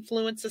those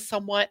influences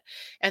somewhat.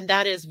 And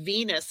that is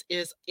Venus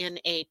is in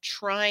a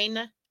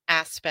trine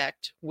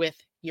aspect with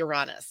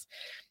Uranus.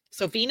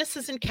 So Venus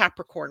is in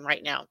Capricorn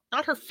right now,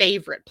 not her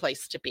favorite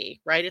place to be,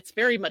 right? It's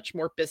very much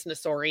more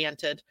business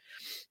oriented.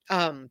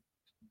 Every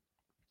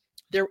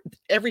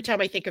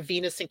time I think of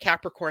Venus in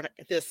Capricorn,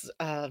 this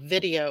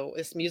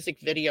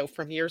music video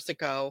from years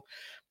ago,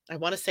 I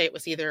want to say it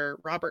was either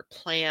Robert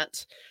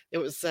Plant. It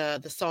was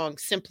the song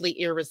Simply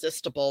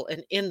Irresistible.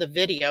 And in the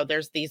video,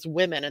 there's these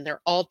women and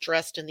they're all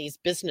dressed in these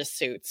business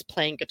suits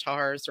playing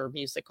guitars or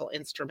musical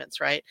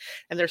instruments, right?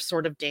 And they're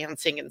sort of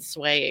dancing and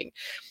swaying.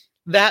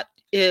 That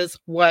is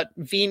what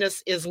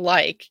Venus is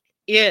like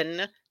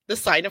in the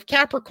sign of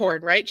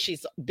Capricorn, right?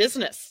 She's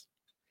business,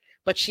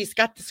 but she's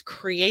got this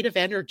creative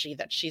energy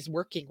that she's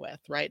working with,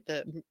 right?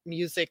 The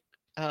music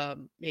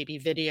maybe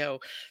video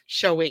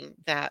showing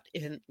that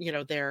in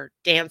their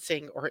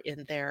dancing or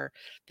in their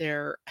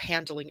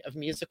handling of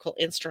musical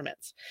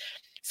instruments.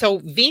 So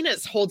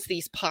Venus holds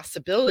these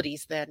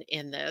possibilities then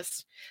in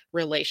this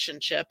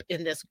relationship,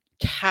 in this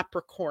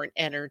Capricorn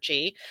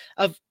energy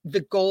of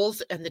the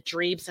goals and the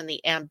dreams and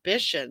the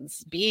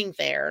ambitions being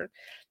there,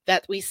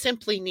 that we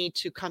simply need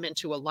to come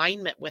into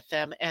alignment with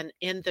them. And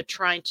in the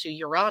trine to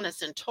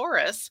Uranus and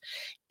Taurus,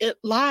 it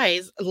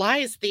lies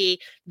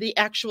the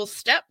actual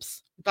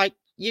steps. Like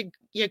you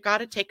got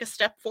to take a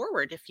step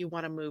forward if you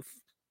want to move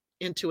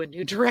into a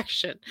new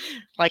direction.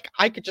 Like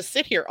I could just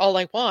sit here all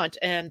I want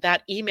and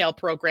that email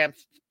program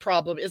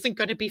problem isn't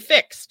going to be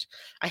fixed.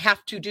 I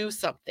have to do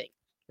something,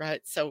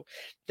 right? So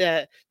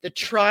the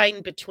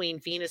trine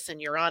between Venus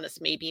and Uranus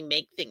maybe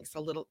make things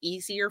a little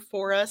easier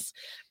for us,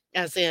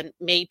 as in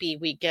maybe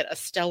we get a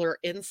stellar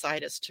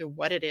insight as to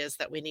what it is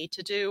that we need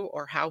to do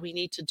or how we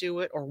need to do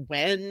it or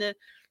when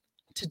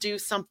to do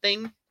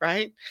something,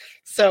 right?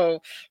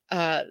 So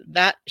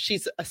that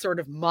she's a sort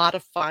of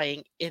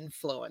modifying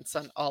influence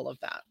on all of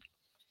that.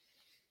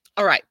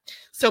 All right.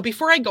 So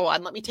before I go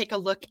on, let me take a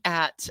look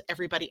at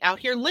everybody out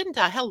here.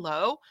 Linda,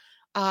 hello.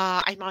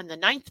 I'm on the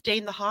 9th day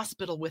in the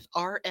hospital with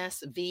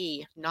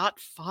RSV.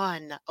 Not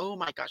fun. Oh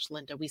my gosh,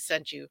 Linda, we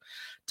send you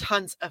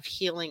tons of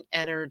healing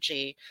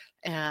energy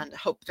and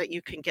hope that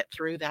you can get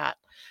through that.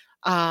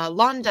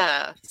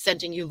 Londa,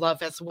 sending you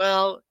love as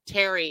well.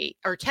 Teddy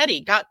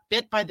got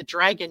bit by the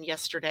dragon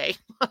yesterday.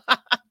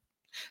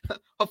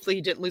 Hopefully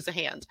you didn't lose a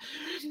hand.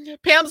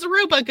 Pam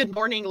Zaruba, good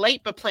morning.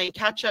 Late, but playing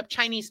catch up.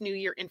 Chinese New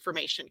Year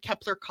information.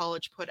 Kepler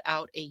College put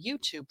out a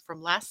YouTube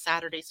from last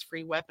Saturday's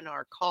free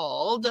webinar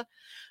called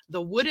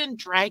The Wooden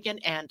Dragon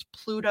and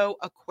Pluto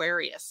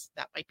Aquarius.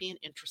 That might be an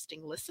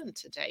interesting listen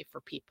today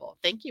for people.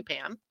 Thank you,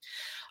 Pam.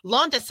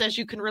 Londa says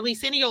you can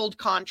release any old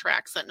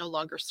contracts that no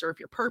longer serve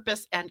your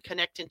purpose and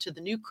connect into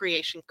the new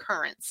creation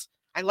currents.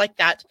 I like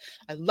that.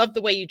 I love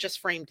the way you just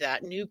framed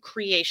that. New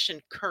creation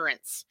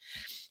currents.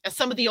 As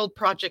some of the old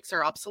projects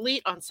are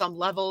obsolete on some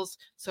levels,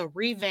 so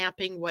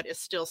revamping what is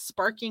still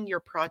sparking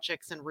your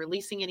projects and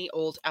releasing any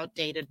old,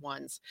 outdated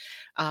ones.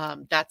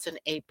 That's in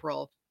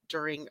April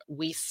during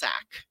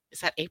WESAC. Is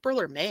that April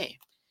or May?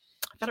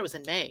 I thought it was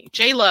in May.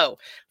 J-Lo,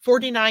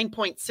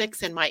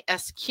 49.6 in my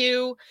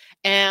SQ,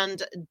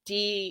 and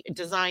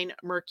Design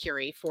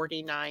Mercury,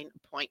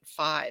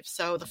 49.5.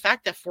 So the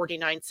fact that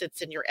 49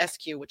 sits in your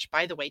SQ, which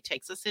by the way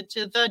takes us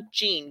into the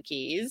gene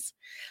keys,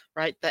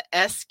 right? The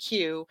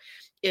SQ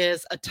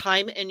is a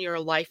time in your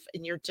life,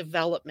 in your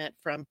development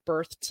from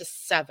birth to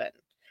 7,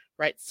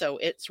 right? So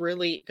it's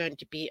really going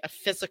to be a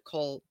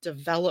physical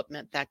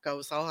development that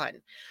goes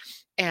on.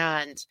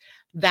 And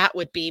that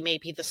would be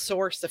maybe the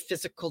source of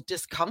physical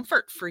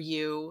discomfort for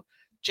you,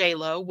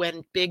 J-Lo,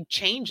 when big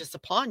change is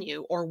upon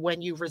you, or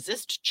when you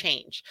resist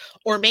change,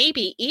 or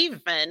maybe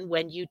even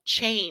when you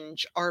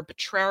change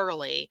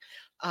arbitrarily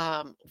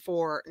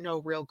for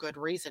no real good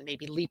reason,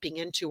 maybe leaping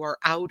into or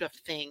out of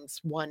things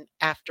one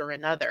after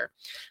another.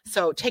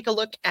 So take a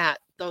look at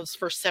those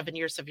first 7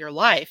 years of your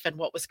life and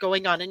what was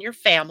going on in your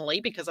family,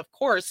 because of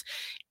course,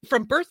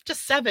 from birth to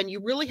 7,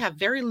 you really have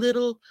very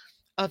little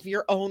of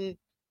your own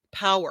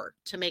power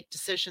to make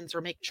decisions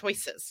or make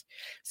choices.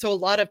 So a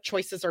lot of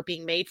choices are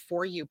being made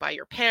for you by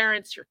your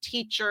parents, your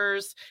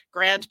teachers,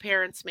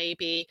 grandparents,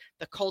 maybe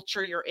the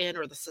culture you're in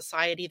or the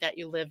society that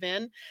you live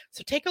in.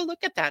 So take a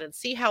look at that and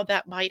see how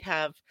that might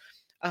have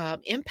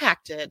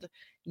impacted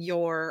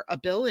your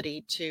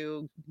ability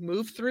to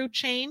move through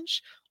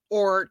change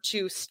or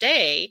to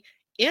stay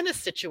in a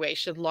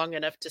situation long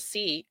enough to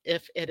see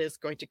if it is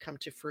going to come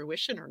to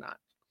fruition or not.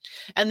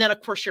 And then,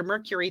 of course, your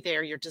Mercury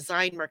there, your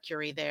design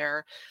Mercury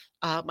there,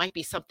 might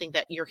be something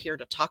that you're here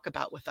to talk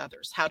about with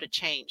others, how to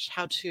change,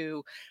 how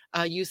to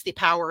use the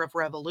power of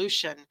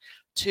revolution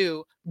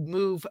to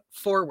move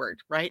forward,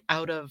 right,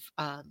 out of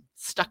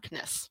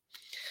stuckness.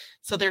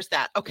 So there's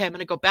that. Okay, I'm going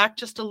to go back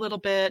just a little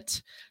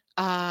bit.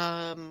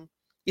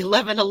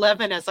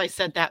 11:11, as I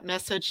said that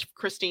message,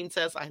 Christine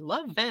says, I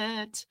love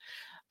it.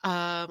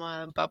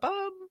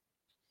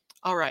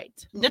 All right.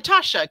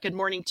 Natasha, good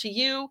morning to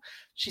you.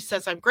 She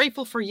says, I'm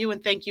grateful for you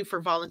and thank you for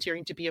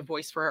volunteering to be a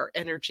voice for our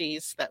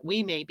energies that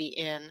we may be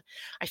in.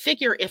 I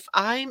figure if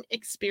I'm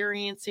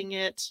experiencing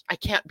it, I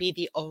can't be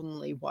the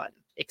only one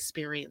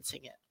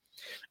experiencing it.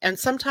 And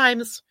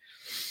sometimes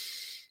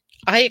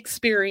I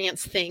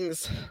experience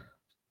things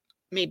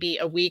maybe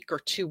a week or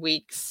 2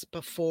 weeks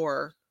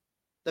before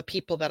the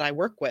people that I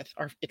work with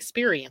are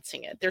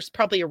experiencing it. There's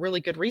probably a really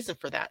good reason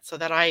for that, so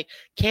that I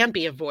can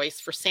be a voice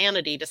for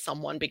sanity to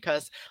someone,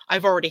 because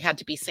I've already had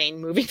to be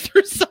sane moving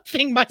through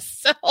something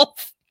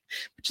myself,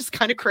 which is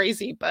kind of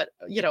crazy. But,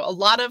 you know, a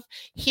lot of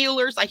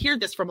healers, I hear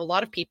this from a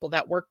lot of people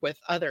that work with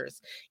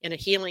others in a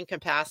healing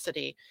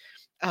capacity,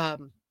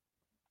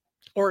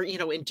 or, you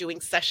know, in doing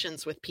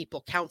sessions with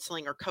people,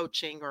 counseling or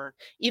coaching, or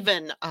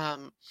even,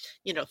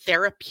 you know,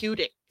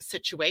 therapeutic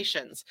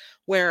situations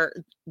where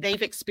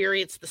they've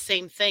experienced the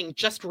same thing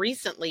just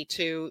recently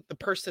to the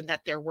person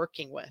that they're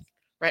working with,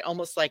 right?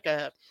 Almost like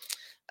a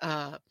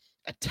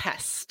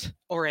test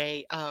or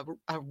a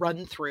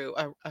run through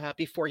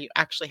before you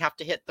actually have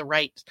to hit the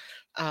right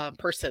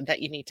person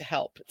that you need to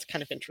help. It's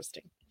kind of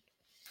interesting.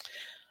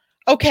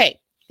 Okay,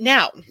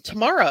 now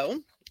tomorrow,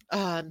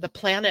 the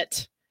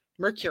planet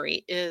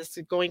Mercury is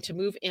going to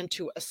move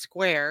into a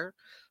square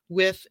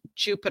with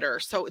Jupiter.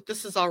 So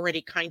this is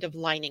already kind of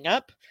lining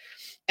up.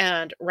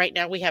 And right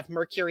now we have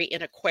Mercury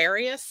in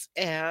Aquarius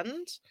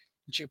and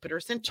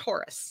Jupiter's in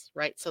Taurus,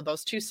 right? So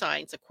those two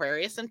signs,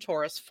 Aquarius and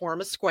Taurus,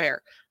 form a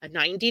square, a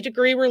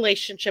 90-degree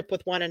relationship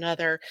with one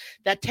another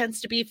that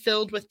tends to be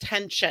filled with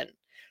tension,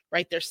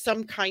 right? There's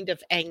some kind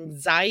of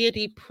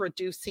anxiety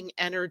producing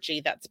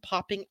energy that's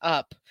popping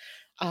up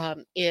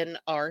in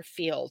our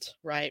field,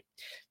 right?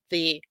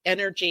 The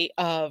energy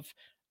of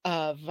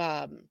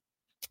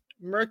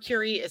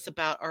Mercury is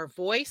about our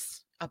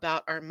voice,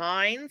 about our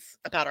minds,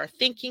 about our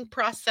thinking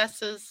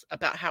processes,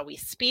 about how we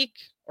speak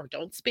or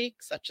don't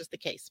speak, such as the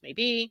case may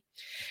be.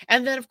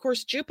 And then, of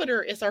course,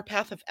 Jupiter is our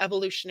path of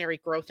evolutionary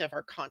growth of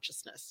our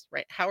consciousness,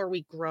 right? How are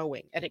we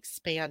growing and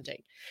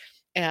expanding?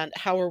 And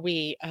how are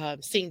we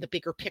seeing the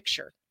bigger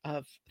picture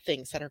of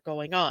things that are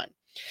going on?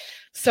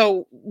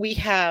 So we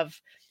have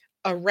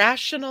a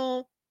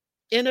rational,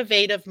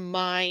 innovative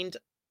mind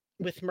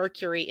with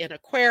Mercury in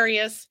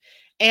Aquarius,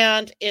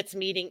 and it's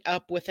meeting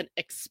up with an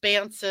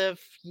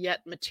expansive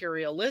yet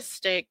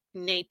materialistic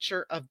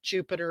nature of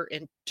Jupiter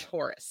in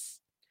Taurus.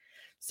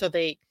 So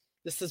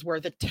this is where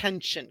the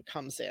tension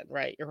comes in,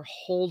 right? You're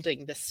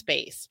holding the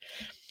space.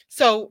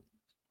 So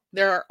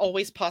there are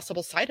always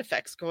possible side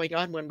effects going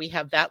on when we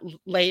have that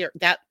layer,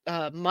 that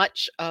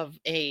much of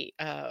a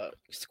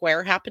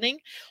square happening.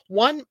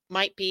 One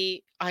might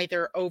be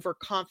either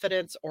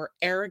overconfidence or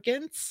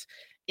arrogance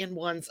in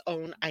one's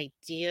own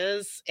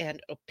ideas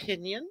and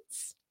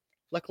opinions.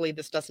 Luckily,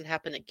 this doesn't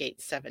happen at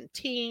gate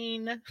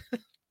 17,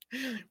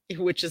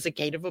 which is a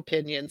gate of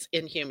opinions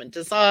in human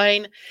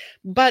design.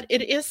 But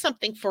it is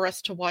something for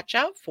us to watch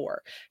out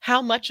for.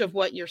 How much of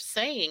what you're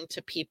saying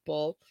to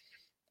people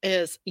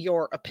is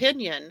your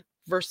opinion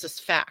versus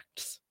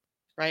facts,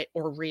 right?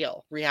 Or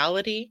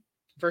reality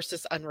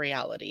versus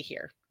unreality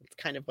here. It's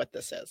kind of what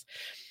this is.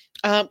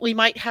 We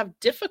might have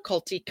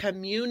difficulty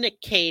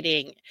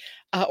communicating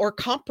or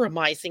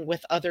compromising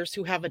with others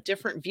who have a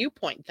different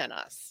viewpoint than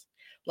us.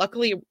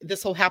 Luckily,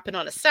 this will happen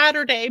on a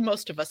Saturday.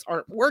 Most of us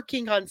aren't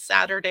working on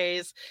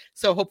Saturdays.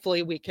 So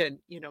hopefully we can,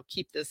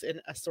 keep this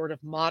in a sort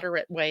of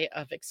moderate way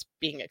of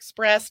being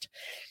expressed.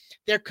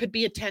 There could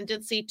be a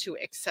tendency to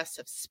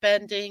excessive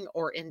spending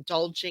or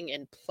indulging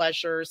in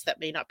pleasures that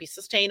may not be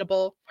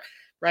sustainable,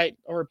 right?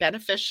 Or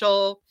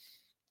beneficial,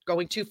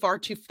 going too far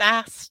too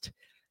fast,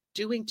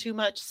 doing too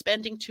much,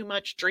 spending too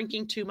much,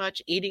 drinking too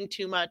much, eating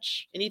too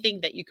much, anything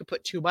that you could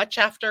put too much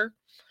after,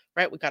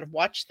 right? We got to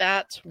watch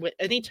that.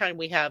 Anytime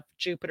we have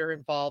Jupiter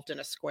involved in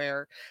a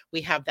square,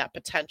 we have that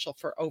potential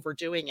for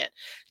overdoing it.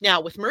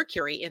 Now, with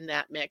Mercury in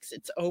that mix,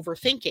 it's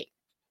overthinking,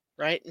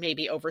 right?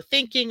 Maybe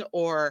overthinking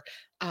or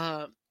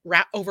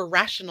over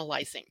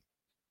rationalizing.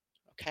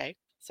 Okay,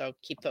 so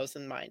keep those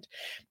in mind.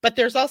 But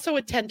there's also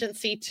a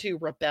tendency to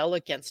rebel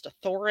against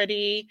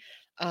authority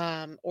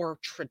or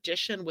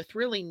tradition with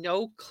really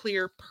no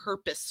clear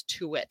purpose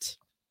to it.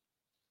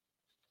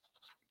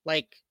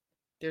 Like,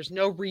 there's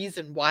no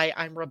reason why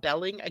I'm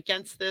rebelling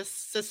against this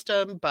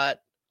system,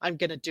 but I'm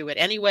going to do it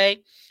anyway.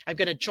 I'm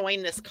going to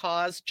join this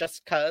cause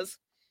just because.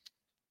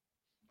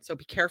 So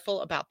be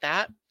careful about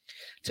that.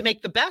 To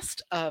make the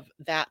best of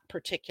that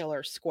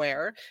particular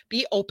square,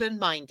 be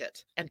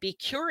open-minded and be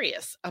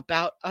curious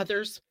about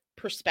others'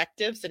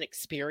 perspectives and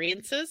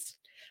experiences,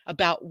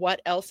 about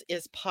what else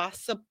is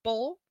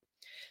possible.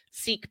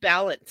 Seek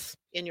balance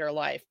in your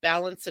life,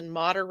 balance and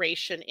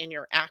moderation in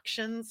your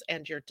actions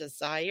and your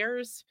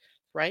desires,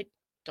 right?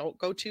 Don't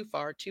go too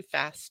far, too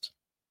fast.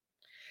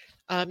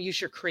 Use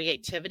your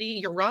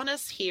creativity.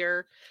 Uranus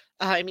here,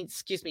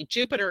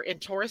 Jupiter in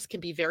Taurus can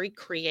be very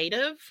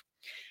creative.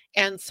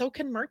 And so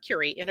can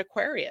Mercury in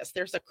Aquarius.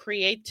 There's a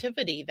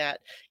creativity that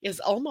is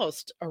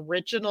almost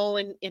original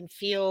and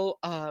feel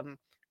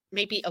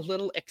maybe a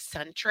little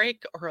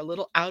eccentric or a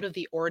little out of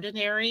the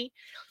ordinary.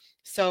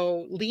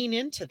 So lean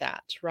into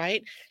that,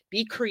 right?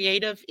 Be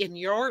creative in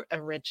your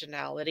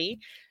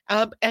originality.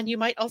 And you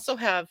might also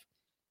have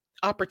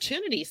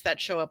opportunities that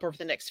show up over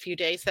the next few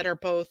days that are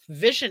both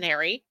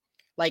visionary,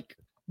 like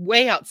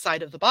way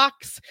outside of the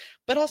box,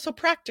 but also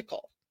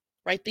practical,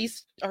 right?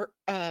 These are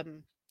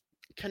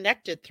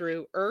connected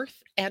through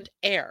earth and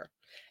air.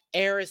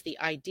 Air is the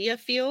idea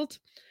field,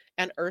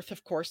 and earth,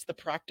 of course, the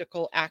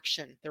practical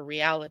action, the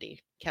reality.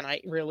 Can I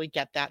really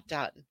get that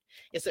done?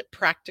 Is it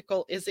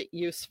practical? Is it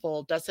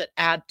useful? Does it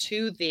add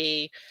to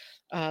the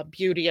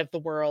beauty of the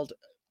world,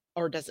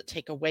 or does it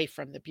take away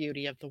from the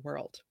beauty of the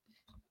world?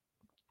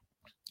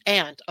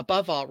 And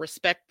above all,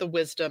 respect the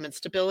wisdom and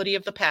stability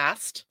of the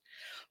past,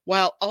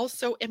 while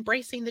also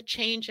embracing the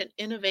change and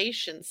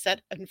innovation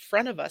set in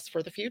front of us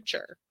for the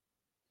future.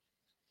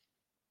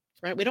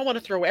 Right? We don't want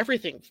to throw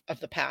everything of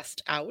the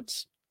past out.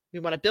 We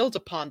want to build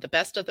upon the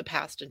best of the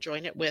past and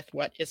join it with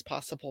what is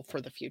possible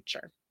for the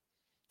future.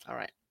 All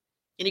right.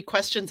 Any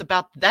questions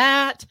about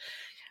that?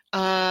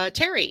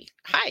 Terry,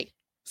 hi.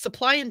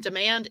 Supply and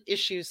demand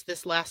issues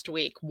this last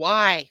week.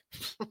 Why?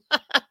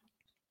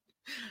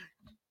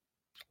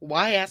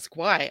 Why ask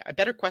why? A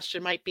better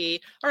question might be,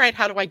 all right,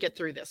 how do I get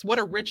through this? What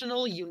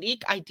original,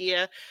 unique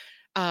idea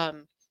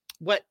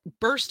What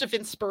burst of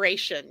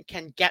inspiration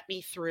can get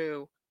me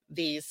through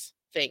these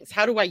things?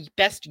 How do I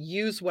best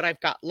use what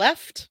I've got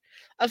left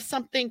of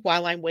something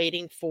while I'm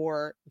waiting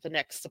for the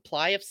next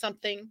supply of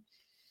something?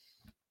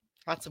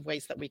 Lots of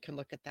ways that we can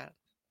look at that.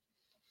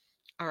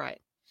 All right.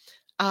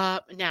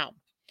 Now,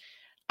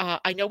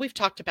 I know we've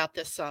talked about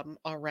this some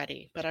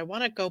already, but I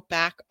want to go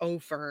back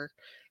over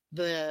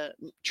the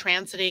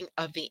transiting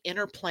of the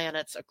inner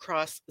planets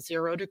across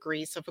 0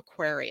 degrees of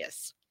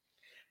Aquarius.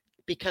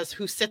 Because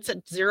who sits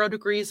at 0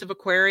 degrees of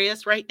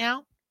Aquarius right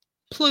now?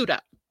 Pluto.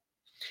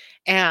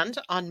 And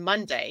on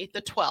Monday,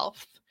 the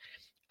 12th,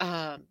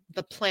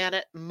 the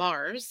planet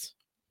Mars,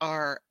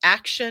 our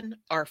action,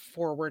 our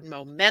forward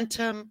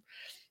momentum,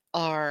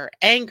 our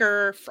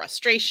anger,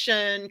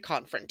 frustration,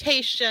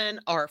 confrontation,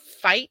 our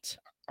fight,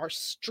 our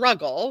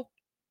struggle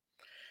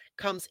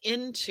comes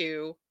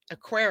into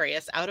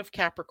Aquarius out of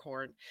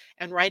Capricorn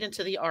and right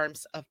into the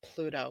arms of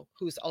Pluto,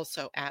 who's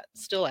also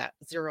still at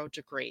 0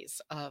 degrees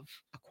of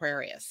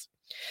Aquarius.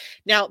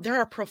 Now, there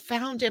are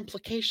profound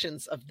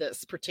implications of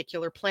this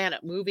particular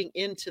planet moving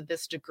into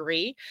this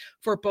degree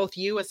for both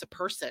you as a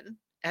person,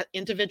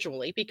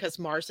 individually, because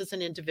Mars is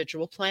an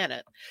individual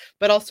planet,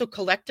 but also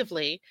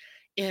collectively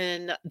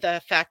in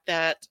the fact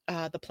that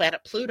the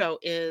planet Pluto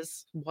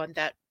is one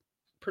that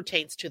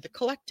pertains to the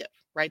collective,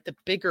 right? The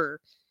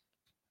bigger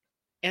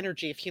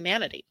energy of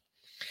humanity.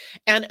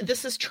 And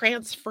this is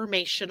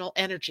transformational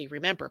energy.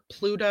 Remember,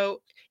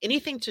 Pluto,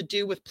 anything to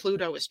do with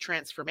Pluto is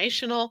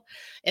transformational.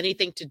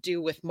 Anything to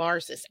do with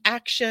Mars is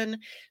action.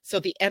 So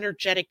the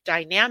energetic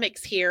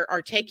dynamics here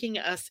are taking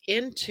us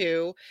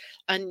into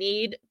a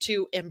need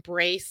to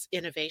embrace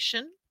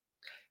innovation,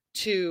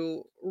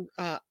 to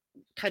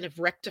kind of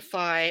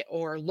rectify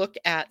or look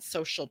at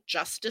social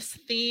justice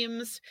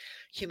themes,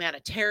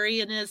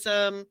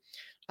 humanitarianism,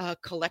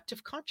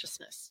 collective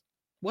consciousness.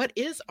 What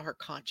is our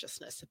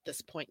consciousness at this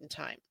point in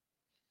time?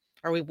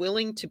 Are we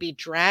willing to be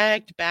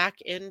dragged back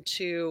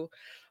into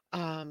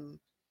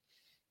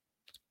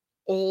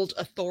old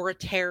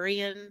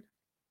authoritarian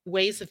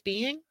ways of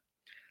being?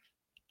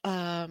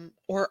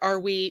 Or are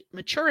we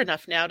mature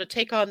enough now to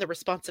take on the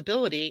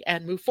responsibility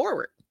and move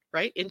forward,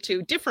 right,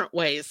 into different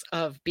ways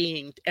of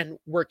being and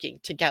working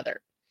together?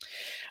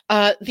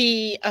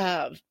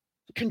 The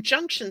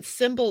conjunction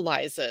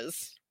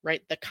symbolizes,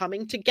 right, the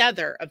coming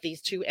together of these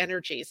two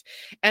energies.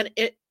 And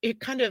it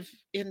kind of,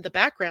 in the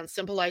background,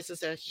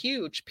 symbolizes a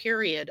huge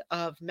period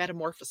of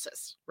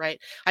metamorphosis, right?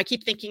 I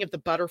keep thinking of the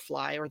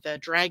butterfly or the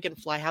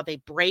dragonfly, how they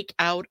break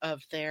out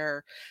of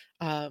their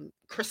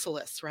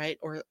chrysalis, right?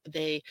 Or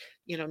they,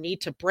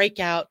 need to break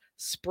out,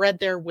 spread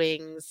their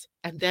wings,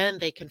 and then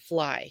they can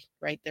fly,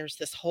 right? There's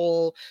this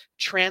whole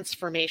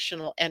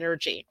transformational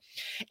energy.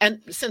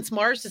 And since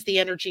Mars is the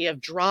energy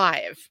of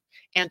drive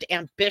and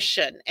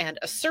ambition and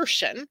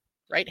assertion,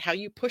 right? How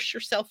you push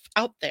yourself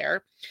out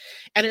there.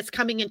 And it's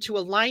coming into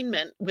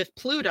alignment with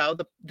Pluto,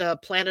 the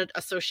planet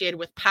associated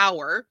with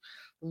power,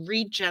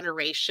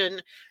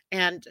 regeneration,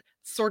 and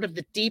sort of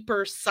the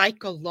deeper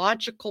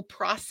psychological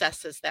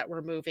processes that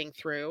we're moving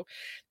through.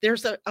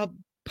 There's a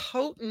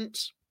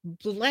potent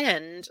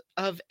blend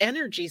of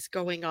energies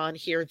going on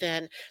here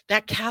then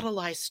that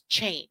catalyze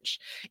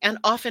change. And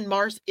often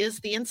Mars is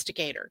the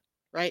instigator,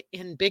 right?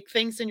 In big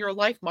things in your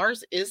life,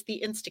 Mars is the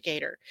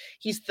instigator.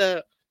 He's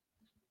the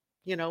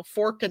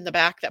fork in the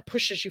back that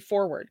pushes you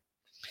forward.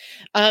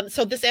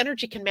 So this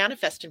energy can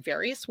manifest in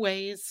various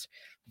ways,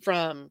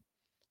 from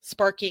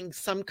sparking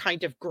some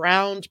kind of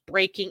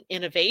groundbreaking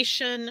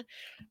innovation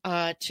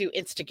to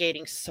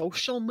instigating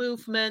social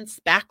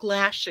movements,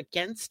 backlash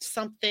against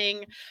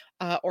something,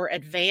 or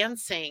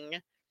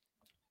advancing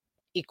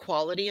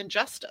equality and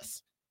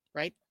justice,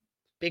 right?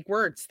 Big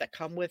words that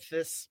come with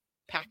this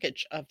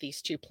package of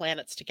these two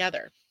planets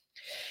together.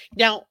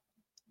 Now,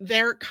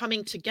 their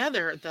coming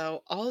together,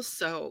 though,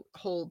 also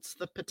holds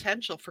the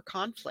potential for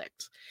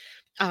conflict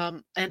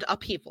and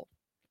upheaval,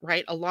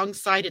 right?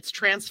 Alongside its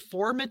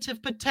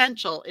transformative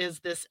potential is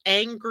this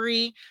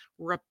angry,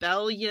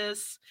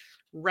 rebellious,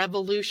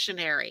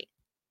 revolutionary,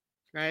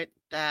 right?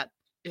 That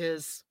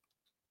is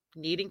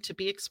needing to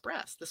be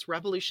expressed, this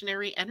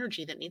revolutionary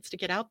energy that needs to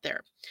get out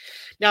there.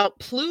 Now,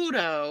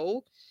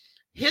 Pluto,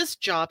 his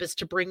job is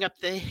to bring up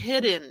the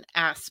hidden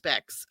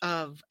aspects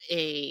of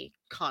a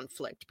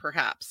conflict,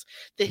 perhaps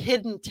the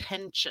hidden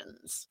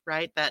tensions,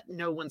 right, that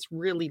no one's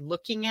really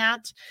looking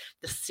at,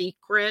 the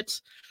secret,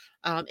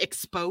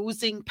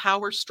 exposing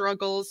power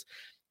struggles,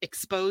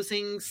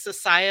 exposing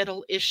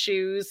societal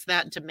issues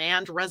that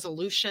demand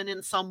resolution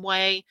in some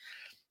way.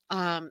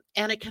 And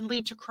it can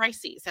lead to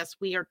crises as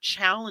we are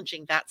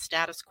challenging that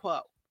status quo,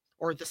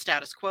 or the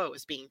status quo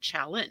is being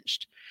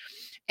challenged.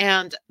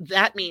 And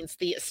that means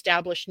the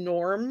established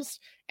norms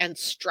and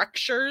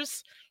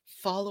structures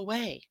fall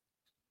away.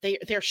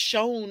 They're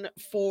shown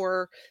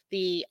for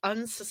the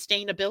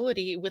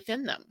unsustainability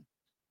within them.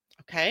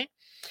 Okay.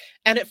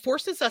 And it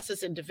forces us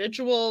as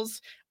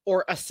individuals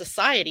or a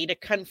society to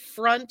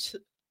confront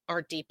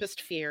our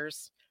deepest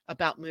fears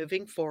about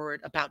moving forward,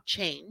 about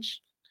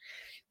change.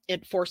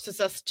 It forces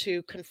us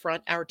to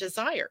confront our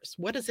desires.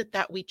 What is it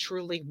that we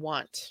truly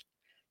want?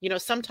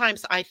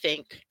 Sometimes I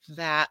think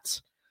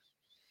that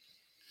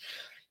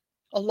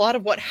a lot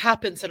of what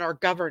happens in our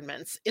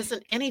governments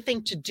isn't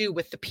anything to do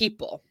with the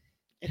people.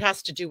 It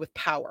has to do with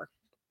power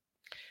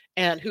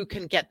and who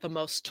can get the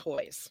most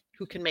toys,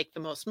 who can make the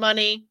most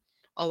money,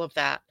 all of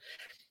that.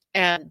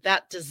 And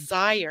that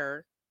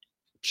desire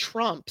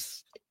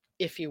trumps,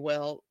 if you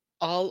will,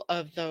 all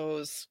of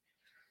those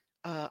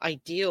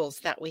ideals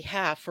that we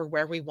have for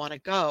where we want to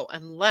go,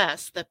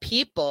 unless the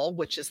people,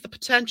 which is the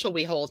potential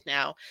we hold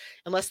now,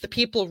 unless the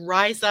people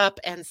rise up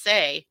and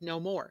say, no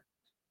more,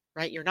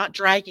 right? You're not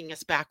dragging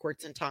us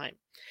backwards in time.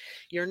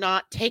 You're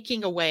not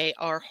taking away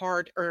our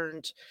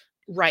hard-earned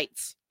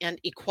rights and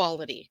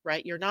equality,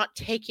 right? You're not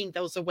taking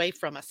those away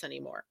from us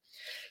anymore.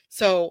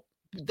 So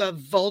the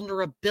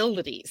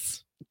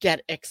vulnerabilities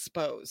get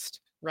exposed,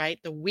 right?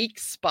 The weak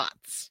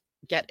spots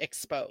get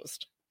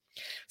exposed.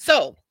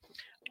 So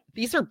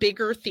these are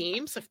bigger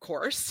themes, of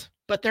course,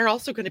 but they're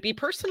also going to be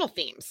personal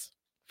themes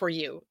for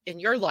you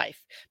in your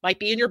life. Might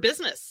be in your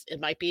business.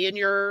 It might be in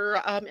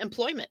your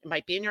employment. It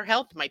might be in your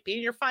health. It might be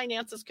in your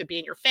finances. Could be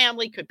in your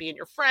family. Could be in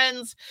your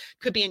friends.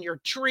 Could be in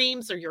your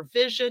dreams or your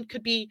vision.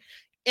 Could be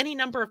any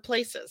number of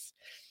places.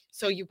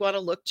 So you want to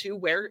look to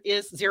where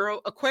is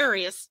 0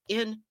 Aquarius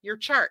in your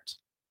chart,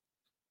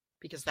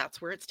 because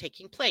that's where it's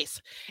taking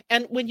place.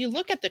 And when you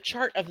look at the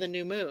chart of the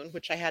new moon,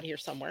 which I had here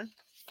somewhere,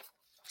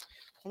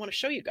 I want to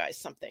show you guys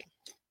something.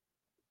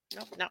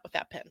 Nope, not with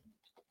that pen,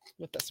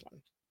 with this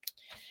one.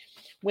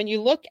 When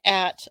you look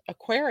at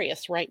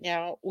Aquarius right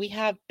now, we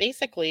have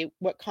basically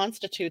what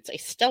constitutes a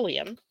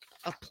stellium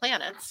of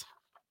planets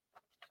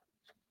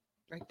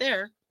right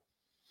there,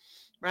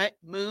 right?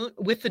 Moon,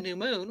 with the new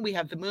moon, we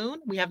have the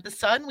moon, we have the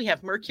sun, we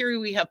have Mercury,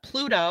 we have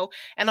Pluto,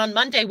 and on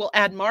Monday we'll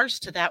add Mars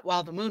to that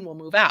while the moon will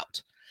move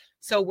out.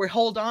 So we're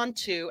hold on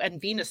to, and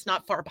Venus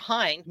not far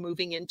behind,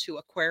 moving into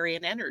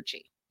Aquarian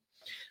energy.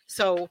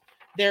 So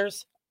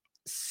there's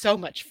so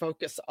much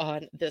focus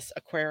on this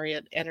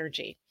Aquarian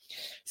energy.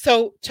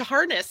 So to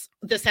harness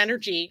this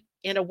energy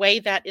in a way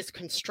that is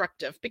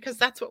constructive, because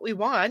that's what we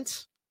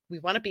want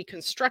to be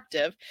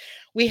constructive,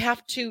 we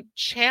have to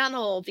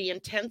channel the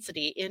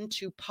intensity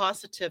into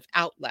positive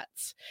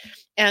outlets.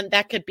 And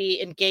that could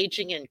be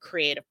engaging in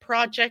creative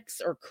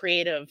projects or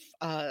creative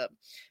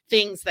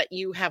things that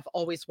you have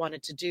always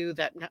wanted to do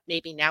that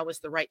maybe now is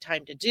the right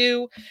time to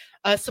do,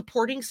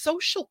 supporting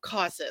social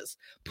causes,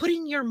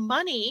 putting your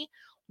money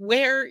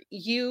where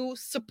you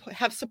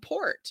have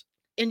support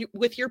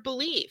with your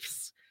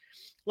beliefs.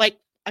 Like,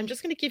 I'm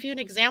just going to give you an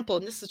example,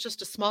 and this is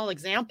just a small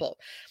example.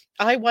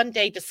 I one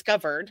day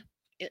discovered,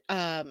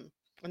 and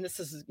this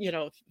is,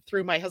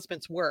 through my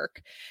husband's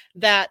work,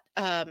 that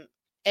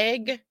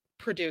egg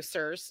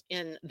producers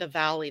in the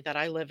valley that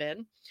I live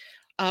in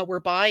were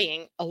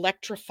buying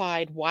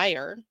electrified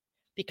wire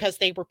because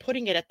they were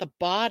putting it at the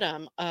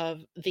bottom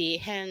of the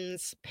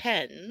hens'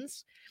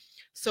 pens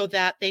so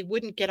that they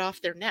wouldn't get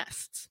off their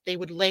nests. They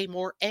would lay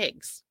more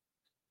eggs.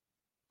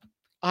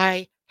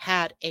 I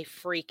had a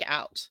freak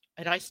out,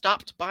 and I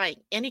stopped buying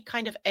any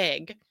kind of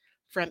egg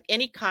from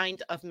any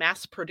kind of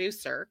mass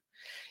producer.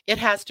 It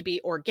has to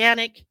be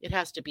organic, it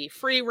has to be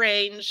free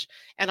range,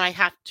 and I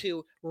have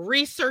to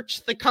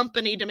research the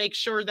company to make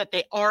sure that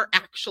they are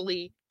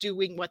actually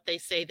doing what they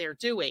say they're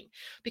doing,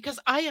 because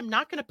I am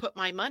not going to put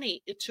my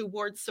money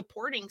towards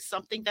supporting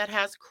something that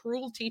has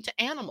cruelty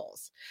to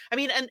animals. I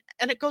mean,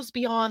 and it goes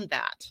beyond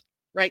that,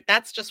 right?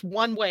 That's just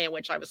one way in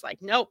which I was like,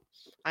 nope,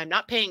 I'm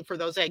not paying for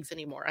those eggs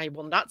anymore. I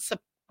will not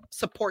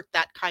support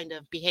that kind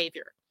of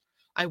behavior.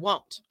 I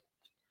won't.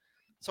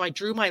 So I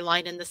drew my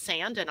line in the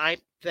sand, and I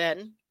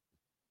then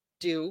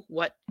do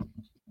what,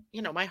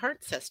 my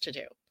heart says to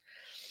do.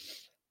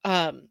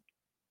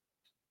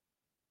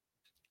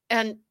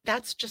 And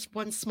that's just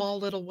one small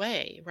little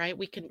way, right?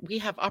 We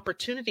have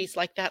opportunities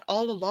like that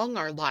all along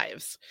our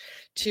lives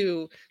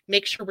to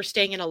make sure we're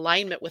staying in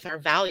alignment with our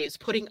values,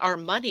 putting our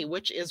money,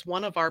 which is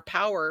one of our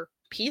power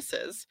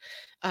pieces,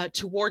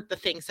 toward the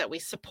things that we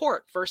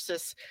support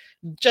versus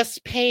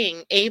just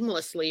paying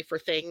aimlessly for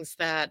things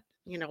that,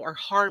 are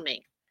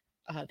harming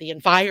the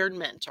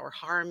environment or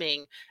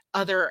harming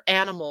other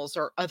animals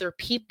or other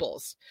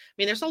peoples. I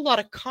mean, there's a lot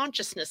of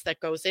consciousness that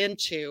goes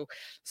into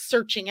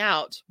searching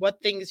out what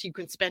things you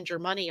can spend your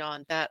money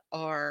on that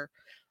are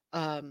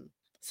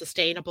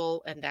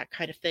sustainable and that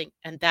kind of thing.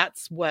 And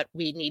that's what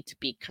we need to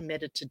be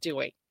committed to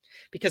doing,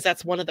 because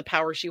that's one of the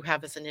powers you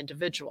have as an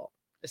individual,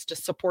 is to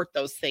support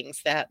those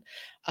things that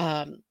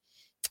are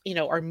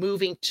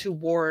moving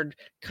toward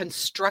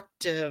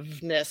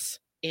constructiveness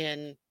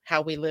in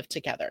how we live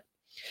together.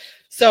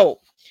 So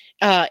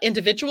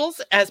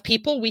individuals, as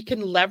people, we can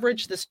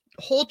leverage this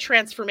whole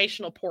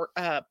transformational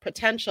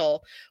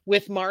potential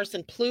with Mars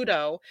and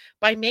Pluto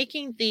by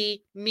making the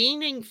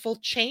meaningful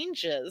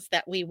changes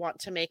that we want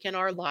to make in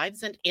our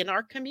lives and in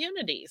our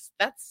communities.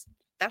 That's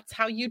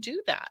how you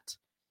do that,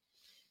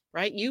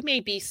 right? You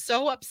may be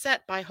so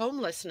upset by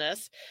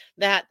homelessness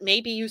that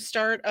maybe you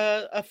start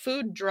a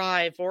food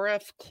drive or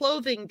a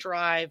clothing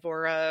drive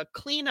or a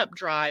cleanup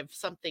drive,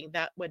 something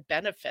that would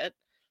benefit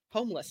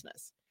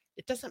homelessness.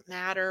 It doesn't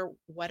matter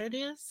what it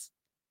is.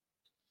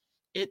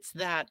 It's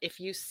that if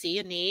you see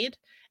a need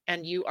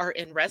and you are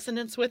in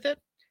resonance with it,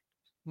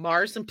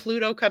 Mars and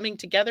Pluto coming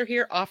together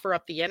here offer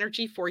up the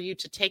energy for you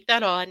to take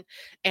that on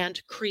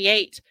and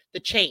create the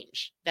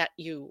change that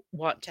you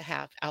want to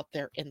have out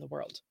there in the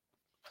world.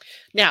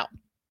 Now,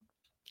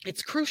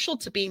 it's crucial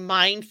to be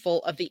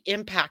mindful of the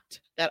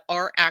impact that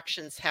our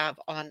actions have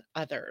on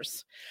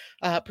others,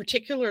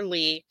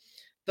 particularly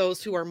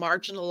those who are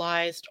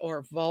marginalized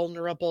or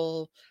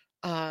vulnerable.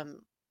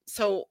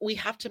 So we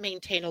have to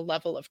maintain a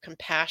level of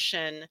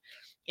compassion,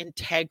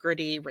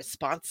 integrity,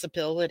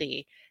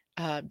 responsibility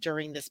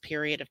during this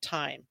period of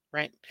time,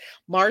 right?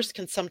 Mars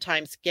can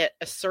sometimes get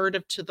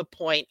assertive to the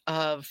point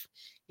of,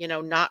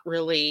 not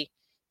really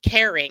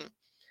caring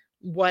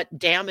what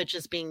damage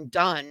is being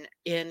done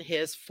in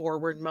his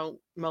forward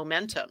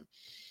momentum.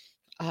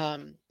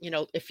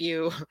 If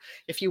you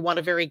if you want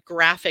a very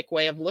graphic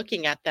way of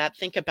looking at that,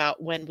 think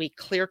about when we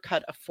clear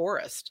cut a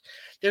forest.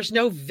 There's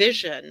no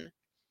vision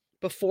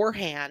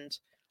beforehand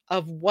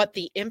of what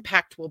the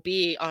impact will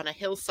be on a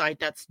hillside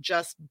that's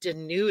just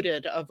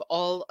denuded of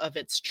all of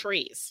its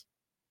trees.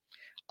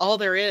 All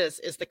there is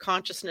the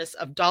consciousness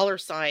of dollar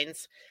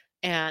signs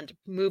and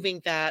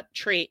moving that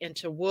tree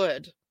into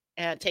wood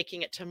and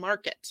taking it to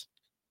market.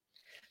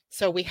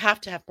 So we have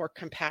to have more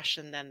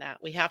compassion than that.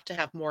 We have to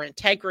have more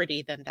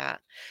integrity than that.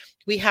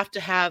 We have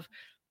to have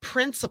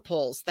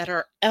principles that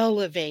are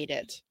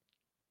elevated,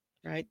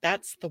 right?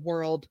 That's the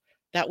world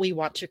that we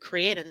want to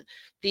create. And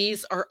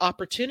these are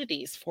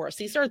opportunities for us.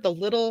 These are the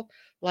little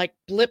like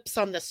blips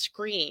on the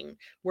screen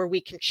where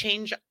we can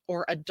change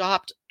or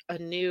adopt a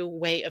new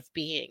way of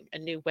being, a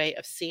new way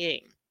of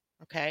seeing.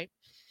 Okay.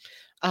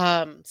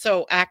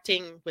 So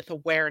acting with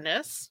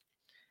awareness,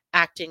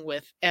 acting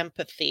with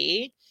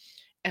empathy,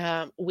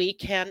 we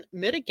can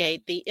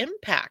mitigate the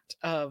impact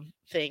of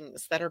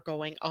things that are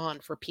going on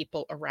for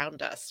people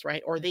around us,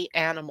 right? Or the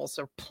animals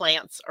or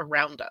plants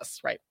around us,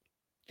 right?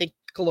 Think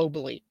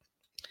globally.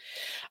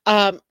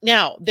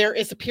 Now, there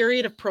is a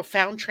period of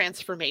profound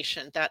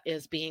transformation that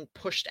is being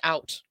pushed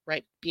out,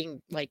 right?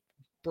 Being like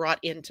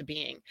brought into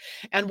being.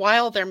 And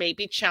while there may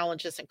be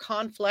challenges and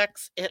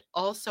conflicts, it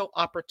also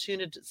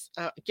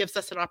gives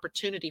us an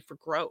opportunity for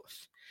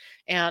growth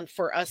and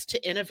for us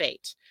to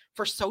innovate,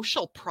 for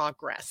social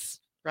progress,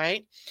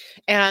 right?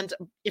 And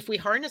if we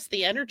harness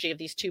the energy of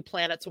these two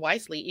planets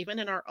wisely, even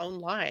in our own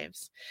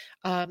lives,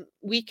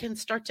 we can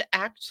start to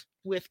act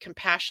with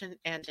compassion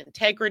and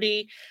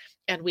integrity,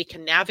 and we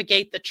can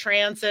navigate the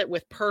transit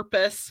with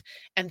purpose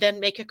and then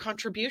make a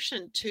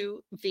contribution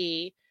to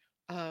the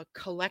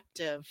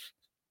collective,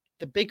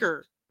 the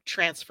bigger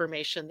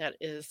transformation that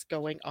is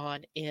going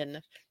on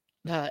in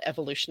the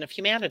evolution of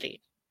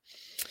humanity.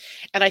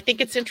 And I think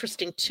it's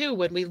interesting too,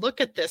 when we look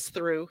at this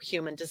through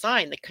human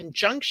design, the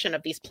conjunction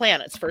of these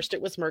planets. First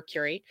it was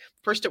Mercury,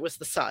 first it was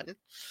the sun,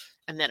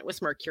 and then it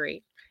was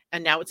Mercury,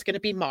 and now it's going to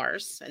be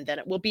Mars, and then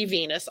it will be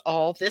Venus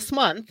all this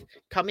month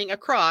coming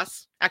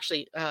across.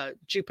 Actually,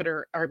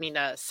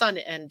 Sun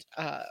and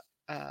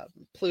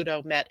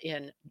Pluto met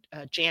in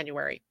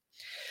January.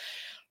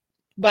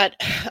 But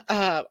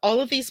all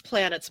of these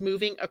planets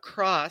moving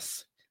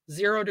across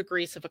 0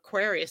 degrees of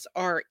Aquarius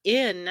are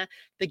in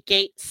the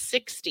gate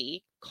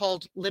 60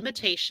 called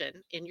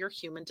limitation in your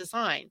human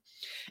design.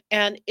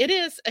 And it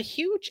is a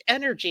huge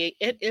energy.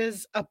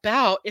 It's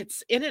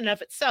in and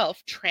of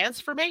itself,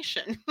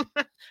 transformation.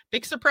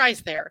 Big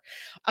surprise there.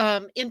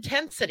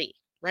 Intensity,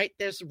 right?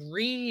 There's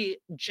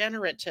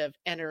regenerative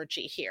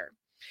energy here.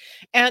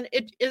 And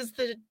it is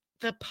the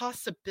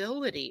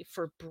possibility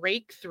for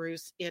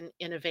breakthroughs in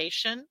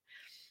innovation,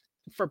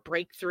 for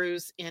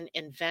breakthroughs in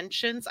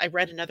inventions. I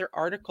read another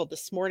article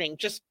this morning,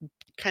 just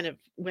kind of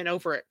went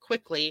over it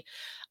quickly,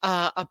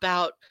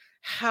 about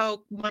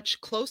how much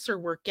closer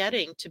we're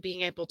getting to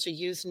being able to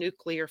use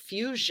nuclear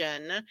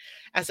fusion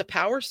as a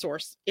power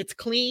source. It's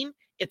clean,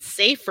 it's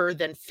safer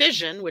than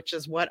fission, which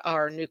is what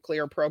our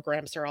nuclear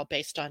programs are all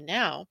based on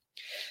now.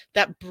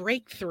 That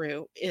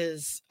breakthrough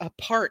is a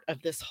part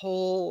of this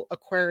whole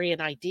Aquarian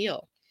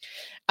ideal.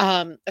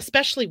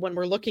 Especially when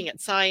we're looking at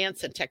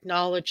science and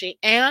technology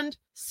and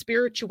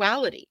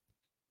spirituality,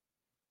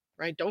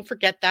 right? Don't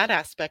forget that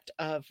aspect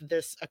of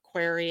this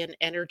Aquarian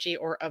energy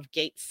or of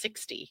gate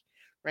 60,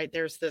 right?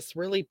 There's this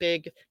really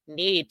big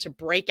need to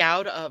break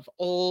out of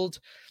old,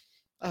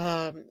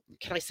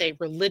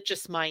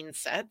 religious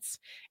mindsets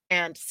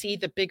and see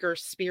the bigger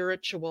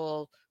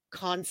spiritual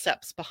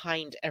concepts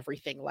behind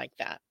everything like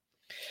that.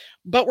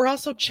 But we're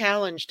also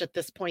challenged at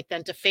this point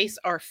then to face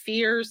our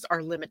fears,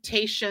 our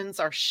limitations,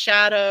 our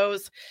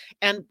shadows,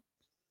 and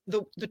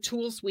the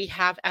tools we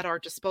have at our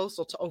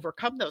disposal to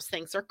overcome those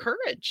things are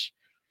courage,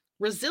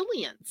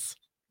 resilience.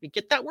 We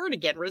get that word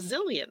again,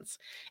 resilience,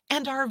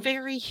 and our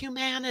very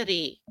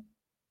humanity,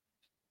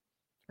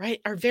 right?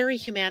 Our very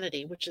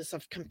humanity, which is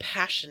of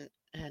compassion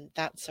and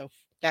that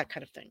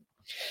kind of thing.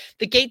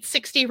 The gate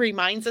 60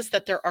 reminds us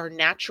that there are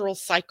natural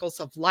cycles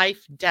of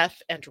life,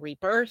 death, and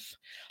rebirth,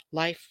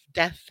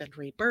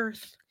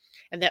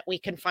 and that we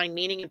can find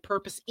meaning and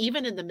purpose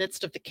even in the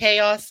midst of the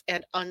chaos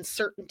and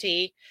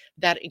uncertainty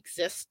that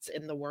exists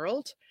in the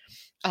world.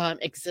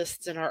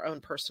 exists in our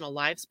own personal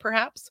lives,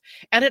 perhaps.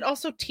 And it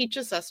also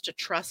teaches us to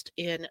trust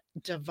in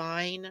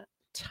divine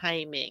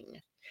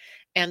timing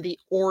and the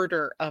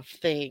order of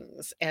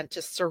things and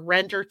to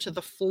surrender to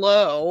the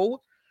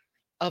flow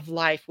of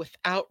life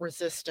without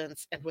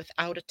resistance and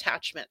without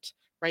attachment,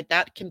 right?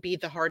 That can be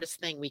the hardest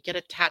thing. We get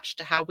attached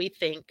to how we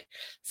think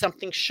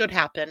something should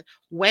happen,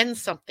 when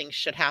something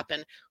should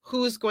happen,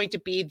 who's going to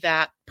be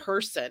that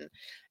person.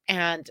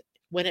 And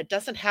when it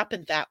doesn't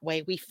happen that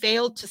way, we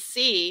fail to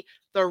see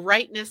the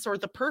rightness or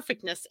the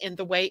perfectness in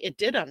the way it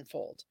did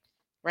unfold,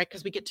 right?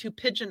 Because we get too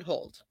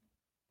pigeonholed.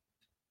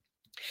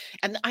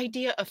 And the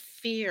idea of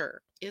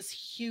fear is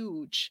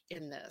huge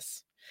in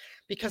this,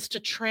 because to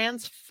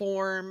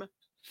transform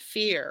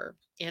fear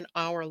in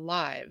our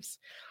lives,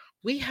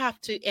 we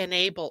have to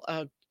enable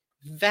a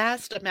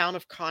vast amount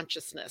of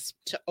consciousness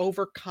to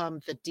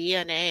overcome the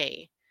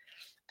DNA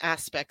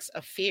aspects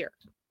of fear,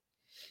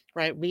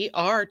 right? We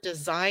are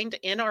designed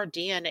in our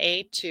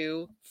DNA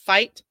to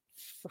fight,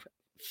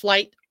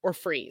 flight, or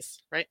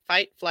freeze, right?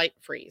 Fight, flight,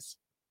 freeze.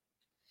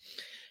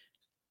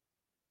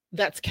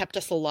 That's kept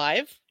us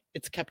alive.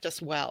 It's kept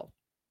us well,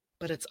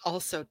 but it's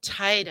also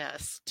tied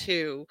us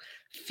to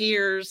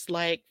fears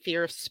like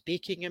fear of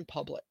speaking in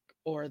public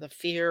or the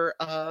fear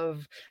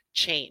of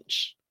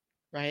change,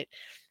 right?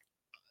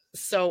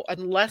 So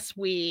unless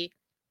we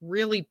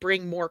really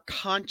bring more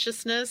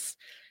consciousness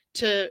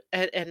to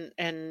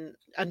and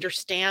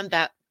understand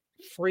that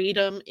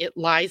freedom, it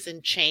lies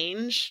in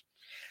change,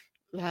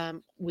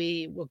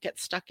 we will get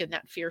stuck in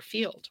that fear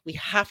field. We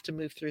have to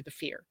move through the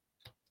fear.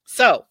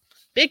 So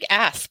big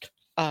ask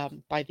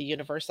by the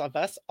universe of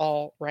us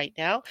all right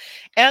now.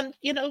 And,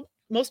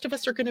 most of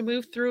us are going to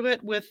move through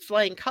it with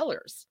flying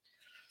colors.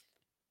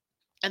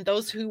 And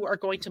those who are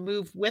going to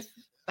move with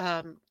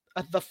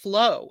the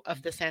flow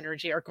of this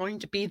energy are going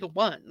to be the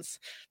ones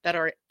that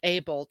are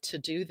able to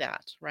do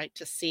that, right?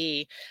 To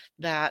see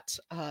that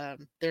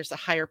there's a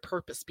higher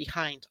purpose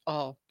behind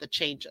all the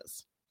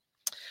changes.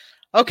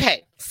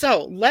 Okay,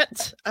 so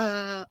let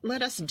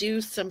us do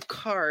some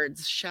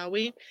cards, shall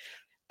we?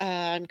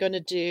 I'm going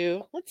to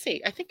do, let's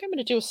see, I think I'm going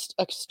to do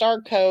a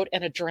star code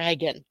and a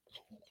dragon.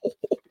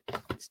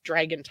 It's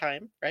dragon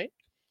time, right?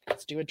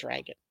 Let's do a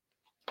dragon.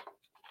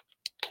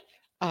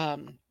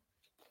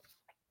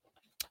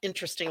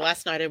 Interesting.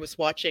 Last night I was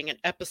watching an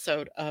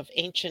episode of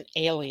Ancient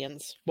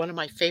Aliens, one of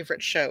my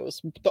favorite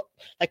shows, but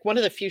like one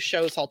of the few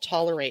shows I'll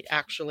tolerate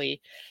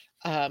actually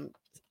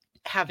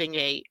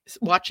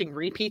watching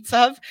repeats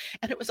of,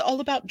 and it was all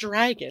about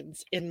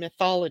dragons in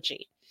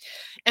mythology.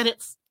 And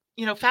it's,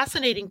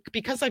 fascinating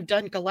because I've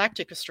done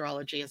galactic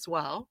astrology as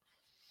well.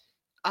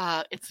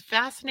 It's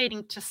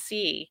fascinating to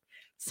see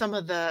some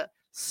of the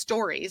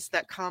stories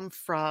that come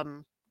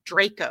from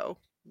Draco,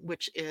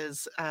 which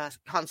is a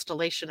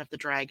constellation of the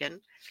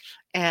dragon,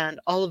 and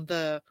all of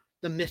the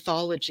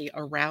mythology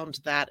around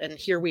that. And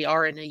here we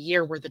are in a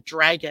year where the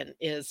dragon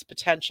is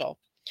potential.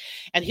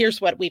 And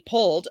here's what we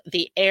pulled: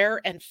 the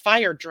air and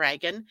fire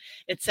dragon.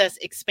 It says,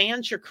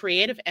 expand your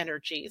creative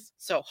energies.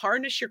 So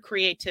harness your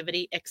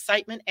creativity,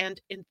 excitement,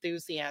 and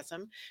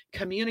enthusiasm.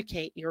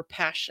 Communicate your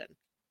passion.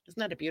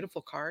 Isn't that a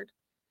beautiful card?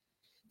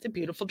 It's a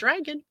beautiful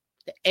dragon.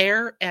 The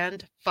air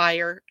and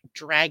fire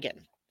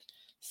dragon.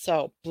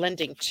 So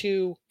blending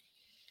two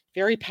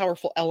very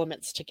powerful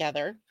elements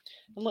together.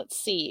 And let's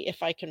see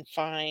if I can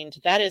find,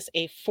 that is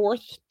a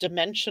fourth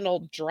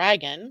dimensional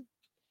dragon.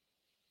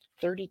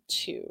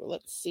 32.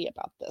 Let's see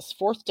about this.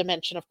 Fourth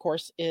dimension, of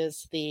course,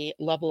 is the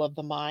level of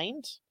the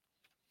mind,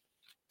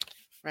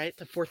 right?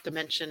 The fourth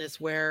dimension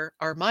is where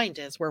our mind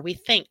is, where we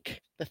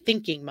think, the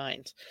thinking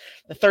mind.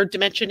 The third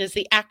dimension is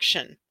the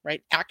action,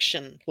 right?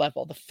 Action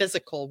level, the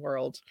physical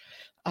world.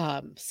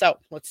 So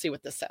let's see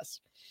what this says.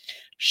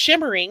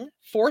 Shimmering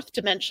fourth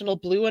dimensional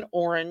blue and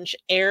orange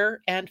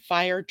air and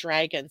fire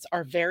dragons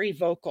are very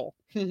vocal.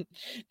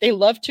 They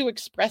love to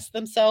express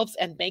themselves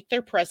and make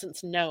their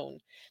presence known.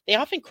 They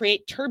often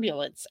create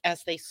turbulence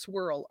as they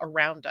swirl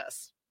around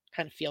us.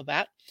 Kind of feel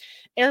that.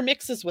 Air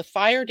mixes with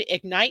fire to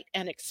ignite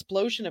an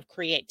explosion of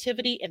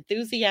creativity,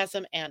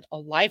 enthusiasm, and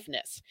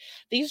aliveness.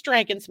 These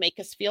dragons make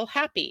us feel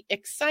happy,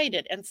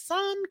 excited, and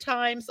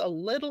sometimes a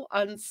little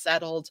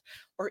unsettled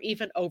or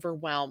even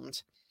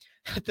overwhelmed.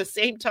 At the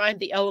same time,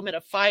 the element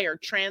of fire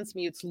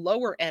transmutes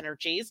lower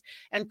energies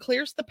and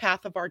clears the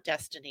path of our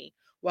destiny,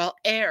 while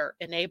air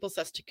enables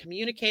us to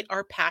communicate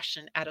our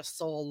passion at a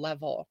soul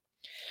level.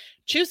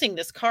 Choosing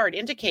this card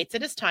indicates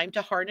it is time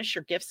to harness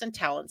your gifts and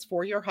talents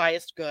for your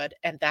highest good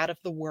and that of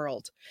the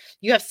world.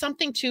 You have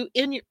something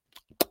in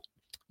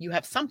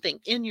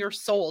your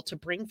soul to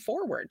bring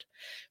forward.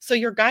 So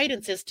your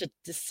guidance is to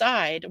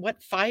decide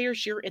what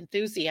fires your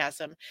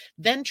enthusiasm,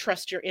 then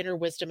trust your inner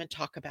wisdom and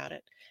talk about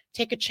it.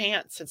 Take a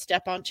chance and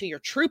step onto your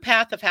true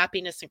path of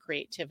happiness and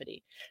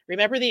creativity.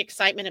 Remember, the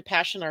excitement and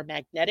passion are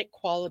magnetic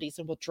qualities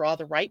and will draw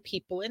the right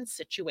people and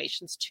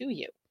situations to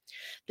you.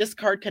 This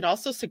card can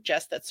also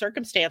suggest that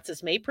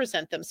circumstances may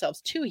present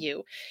themselves to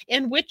you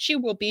in which you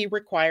will be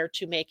required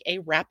to make a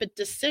rapid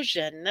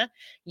decision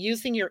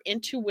using your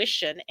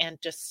intuition and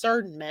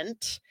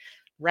discernment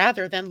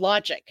rather than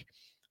logic.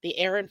 The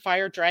air and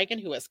fire dragon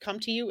who has come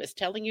to you is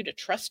telling you to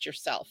trust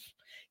yourself.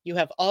 You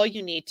have all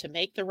you need to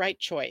make the right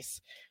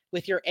choice.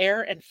 With your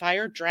air and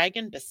fire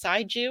dragon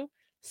beside you,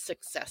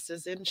 success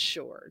is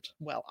ensured.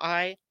 Well,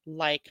 I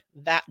like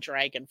that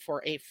dragon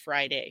for a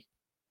Friday.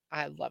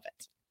 I love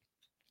it.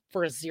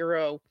 For a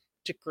 0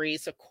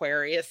 degrees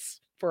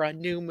Aquarius, for a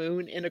new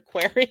moon in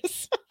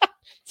Aquarius.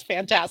 It's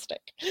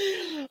fantastic.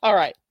 All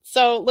right.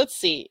 So let's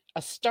see.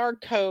 A Star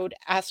Code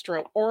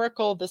Astro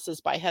Oracle. This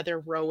is by Heather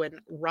Rowan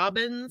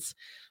Robbins.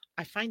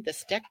 I find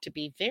this deck to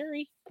be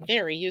very,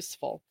 very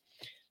useful.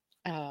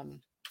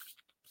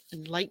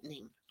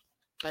 Enlightening,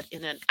 but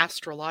in an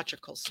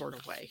astrological sort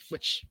of way,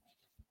 which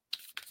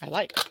I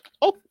like.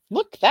 Oh,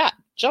 look, that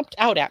jumped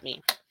out at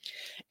me.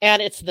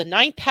 And it's the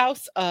 9th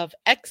house of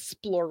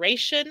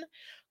exploration,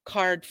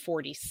 card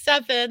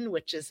 47,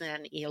 which is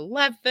an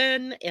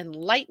 11,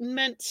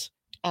 enlightenment,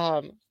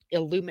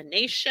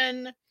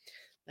 illumination,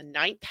 the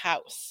 9th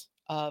house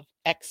of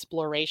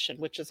exploration,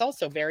 which is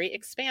also very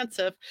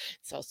expansive.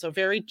 It's also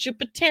very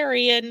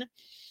Jupiterian.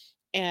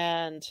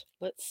 And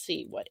let's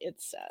see what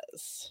it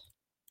says.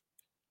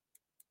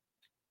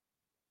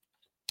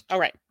 All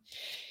right.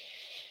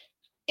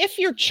 If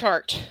your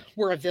chart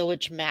were a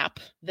village map,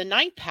 the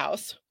 9th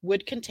house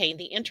would contain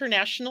the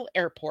international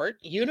airport,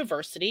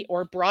 university,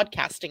 or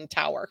broadcasting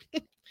tower.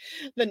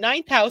 The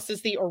 9th house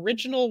is the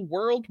original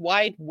World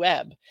Wide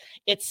Web.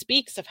 It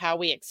speaks of how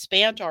we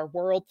expand our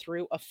world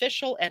through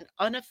official and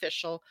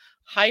unofficial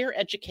higher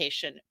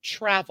education,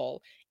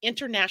 travel,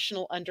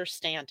 international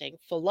understanding,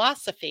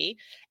 philosophy,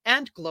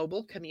 and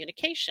global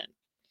communication.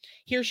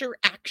 Here's your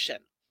action.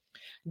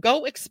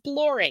 Go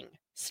exploring.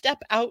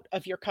 Step out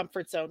of your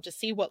comfort zone to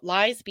see what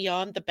lies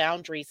beyond the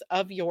boundaries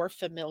of your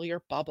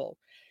familiar bubble.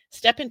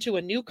 Step into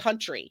a new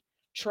country.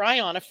 Try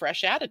on a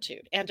fresh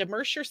attitude and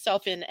immerse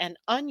yourself in an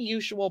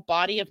unusual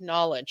body of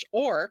knowledge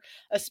or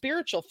a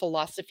spiritual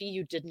philosophy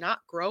you did not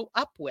grow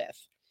up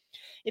with.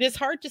 It is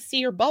hard to see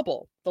your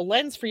bubble, the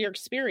lens for your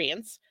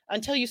experience,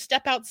 until you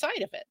step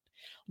outside of it.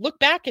 Look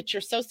back at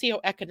your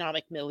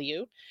socioeconomic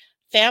milieu,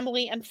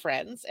 family and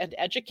friends, and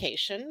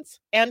educations,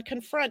 and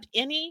confront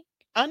any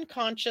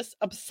unconscious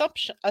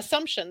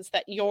assumptions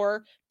that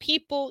your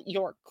people,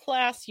 your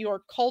class,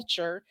 your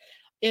culture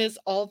is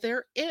all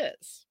there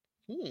is.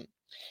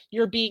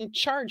 You're being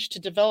charged to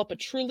develop a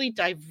truly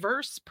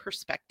diverse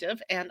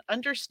perspective and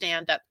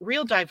understand that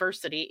real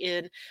diversity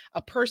in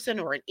a person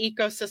or an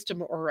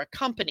ecosystem or a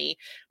company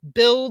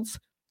builds,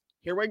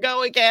 here we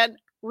go again,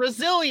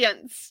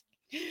 resilience.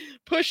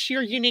 Push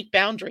your unique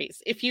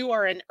boundaries. If you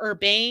are an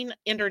urbane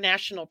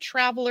international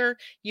traveler,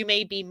 you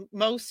may be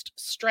most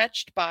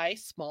stretched by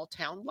small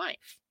town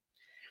life.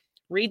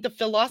 Read the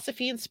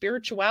philosophy and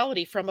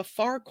spirituality from a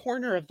far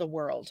corner of the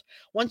world.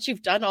 Once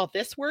you've done all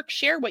this work,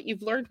 share what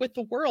you've learned with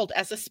the world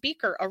as a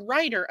speaker, a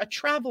writer, a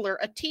traveler,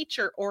 a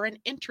teacher, or an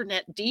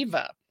internet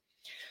diva.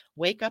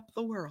 Wake up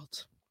the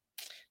world.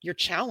 Your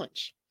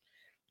challenge.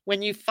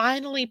 When you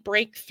finally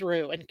break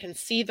through and can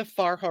see the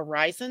far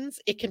horizons,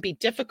 it can be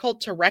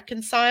difficult to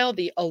reconcile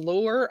the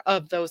allure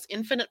of those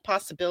infinite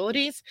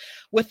possibilities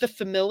with the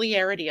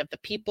familiarity of the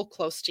people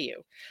close to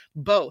you.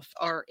 Both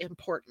are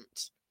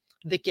important.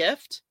 The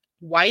gift: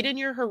 widen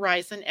your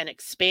horizon and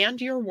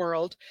expand your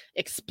world.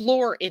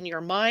 Explore in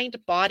your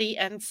mind, body,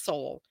 and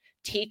soul.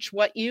 Teach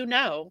what you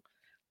know.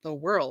 The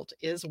world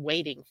is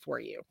waiting for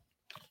you.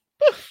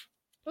 Oof,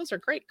 those are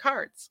great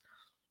cards.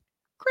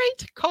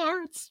 Great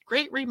cards,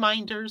 great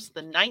reminders.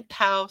 The 9th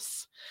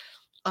house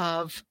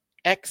of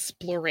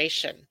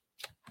exploration.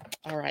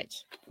 All right.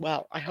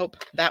 Well, I hope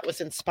that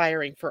was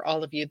inspiring for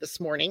all of you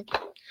this morning.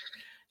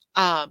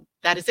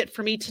 That is it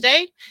for me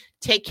today.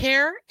 Take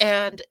care,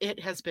 and it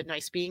has been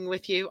nice being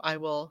with you. I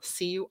will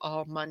see you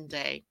all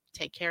Monday.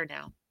 Take care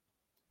now.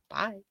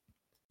 Bye.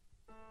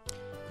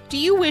 Do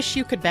you wish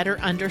you could better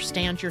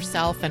understand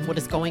yourself and what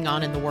is going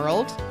on in the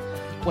world?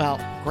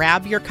 Well,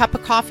 grab your cup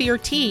of coffee or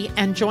tea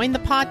and join the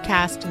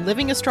podcast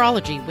Living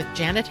Astrology with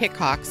Janet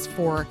Hickox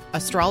for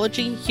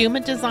astrology,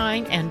 human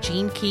design, and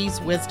Gene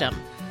Key's wisdom.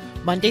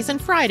 Mondays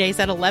and Fridays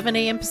at 11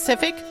 a.m.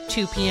 Pacific,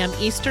 2 p.m.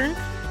 Eastern.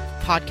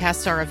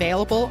 Podcasts are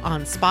available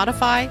on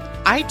Spotify,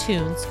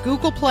 iTunes,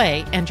 Google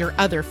Play, and your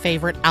other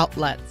favorite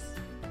outlets.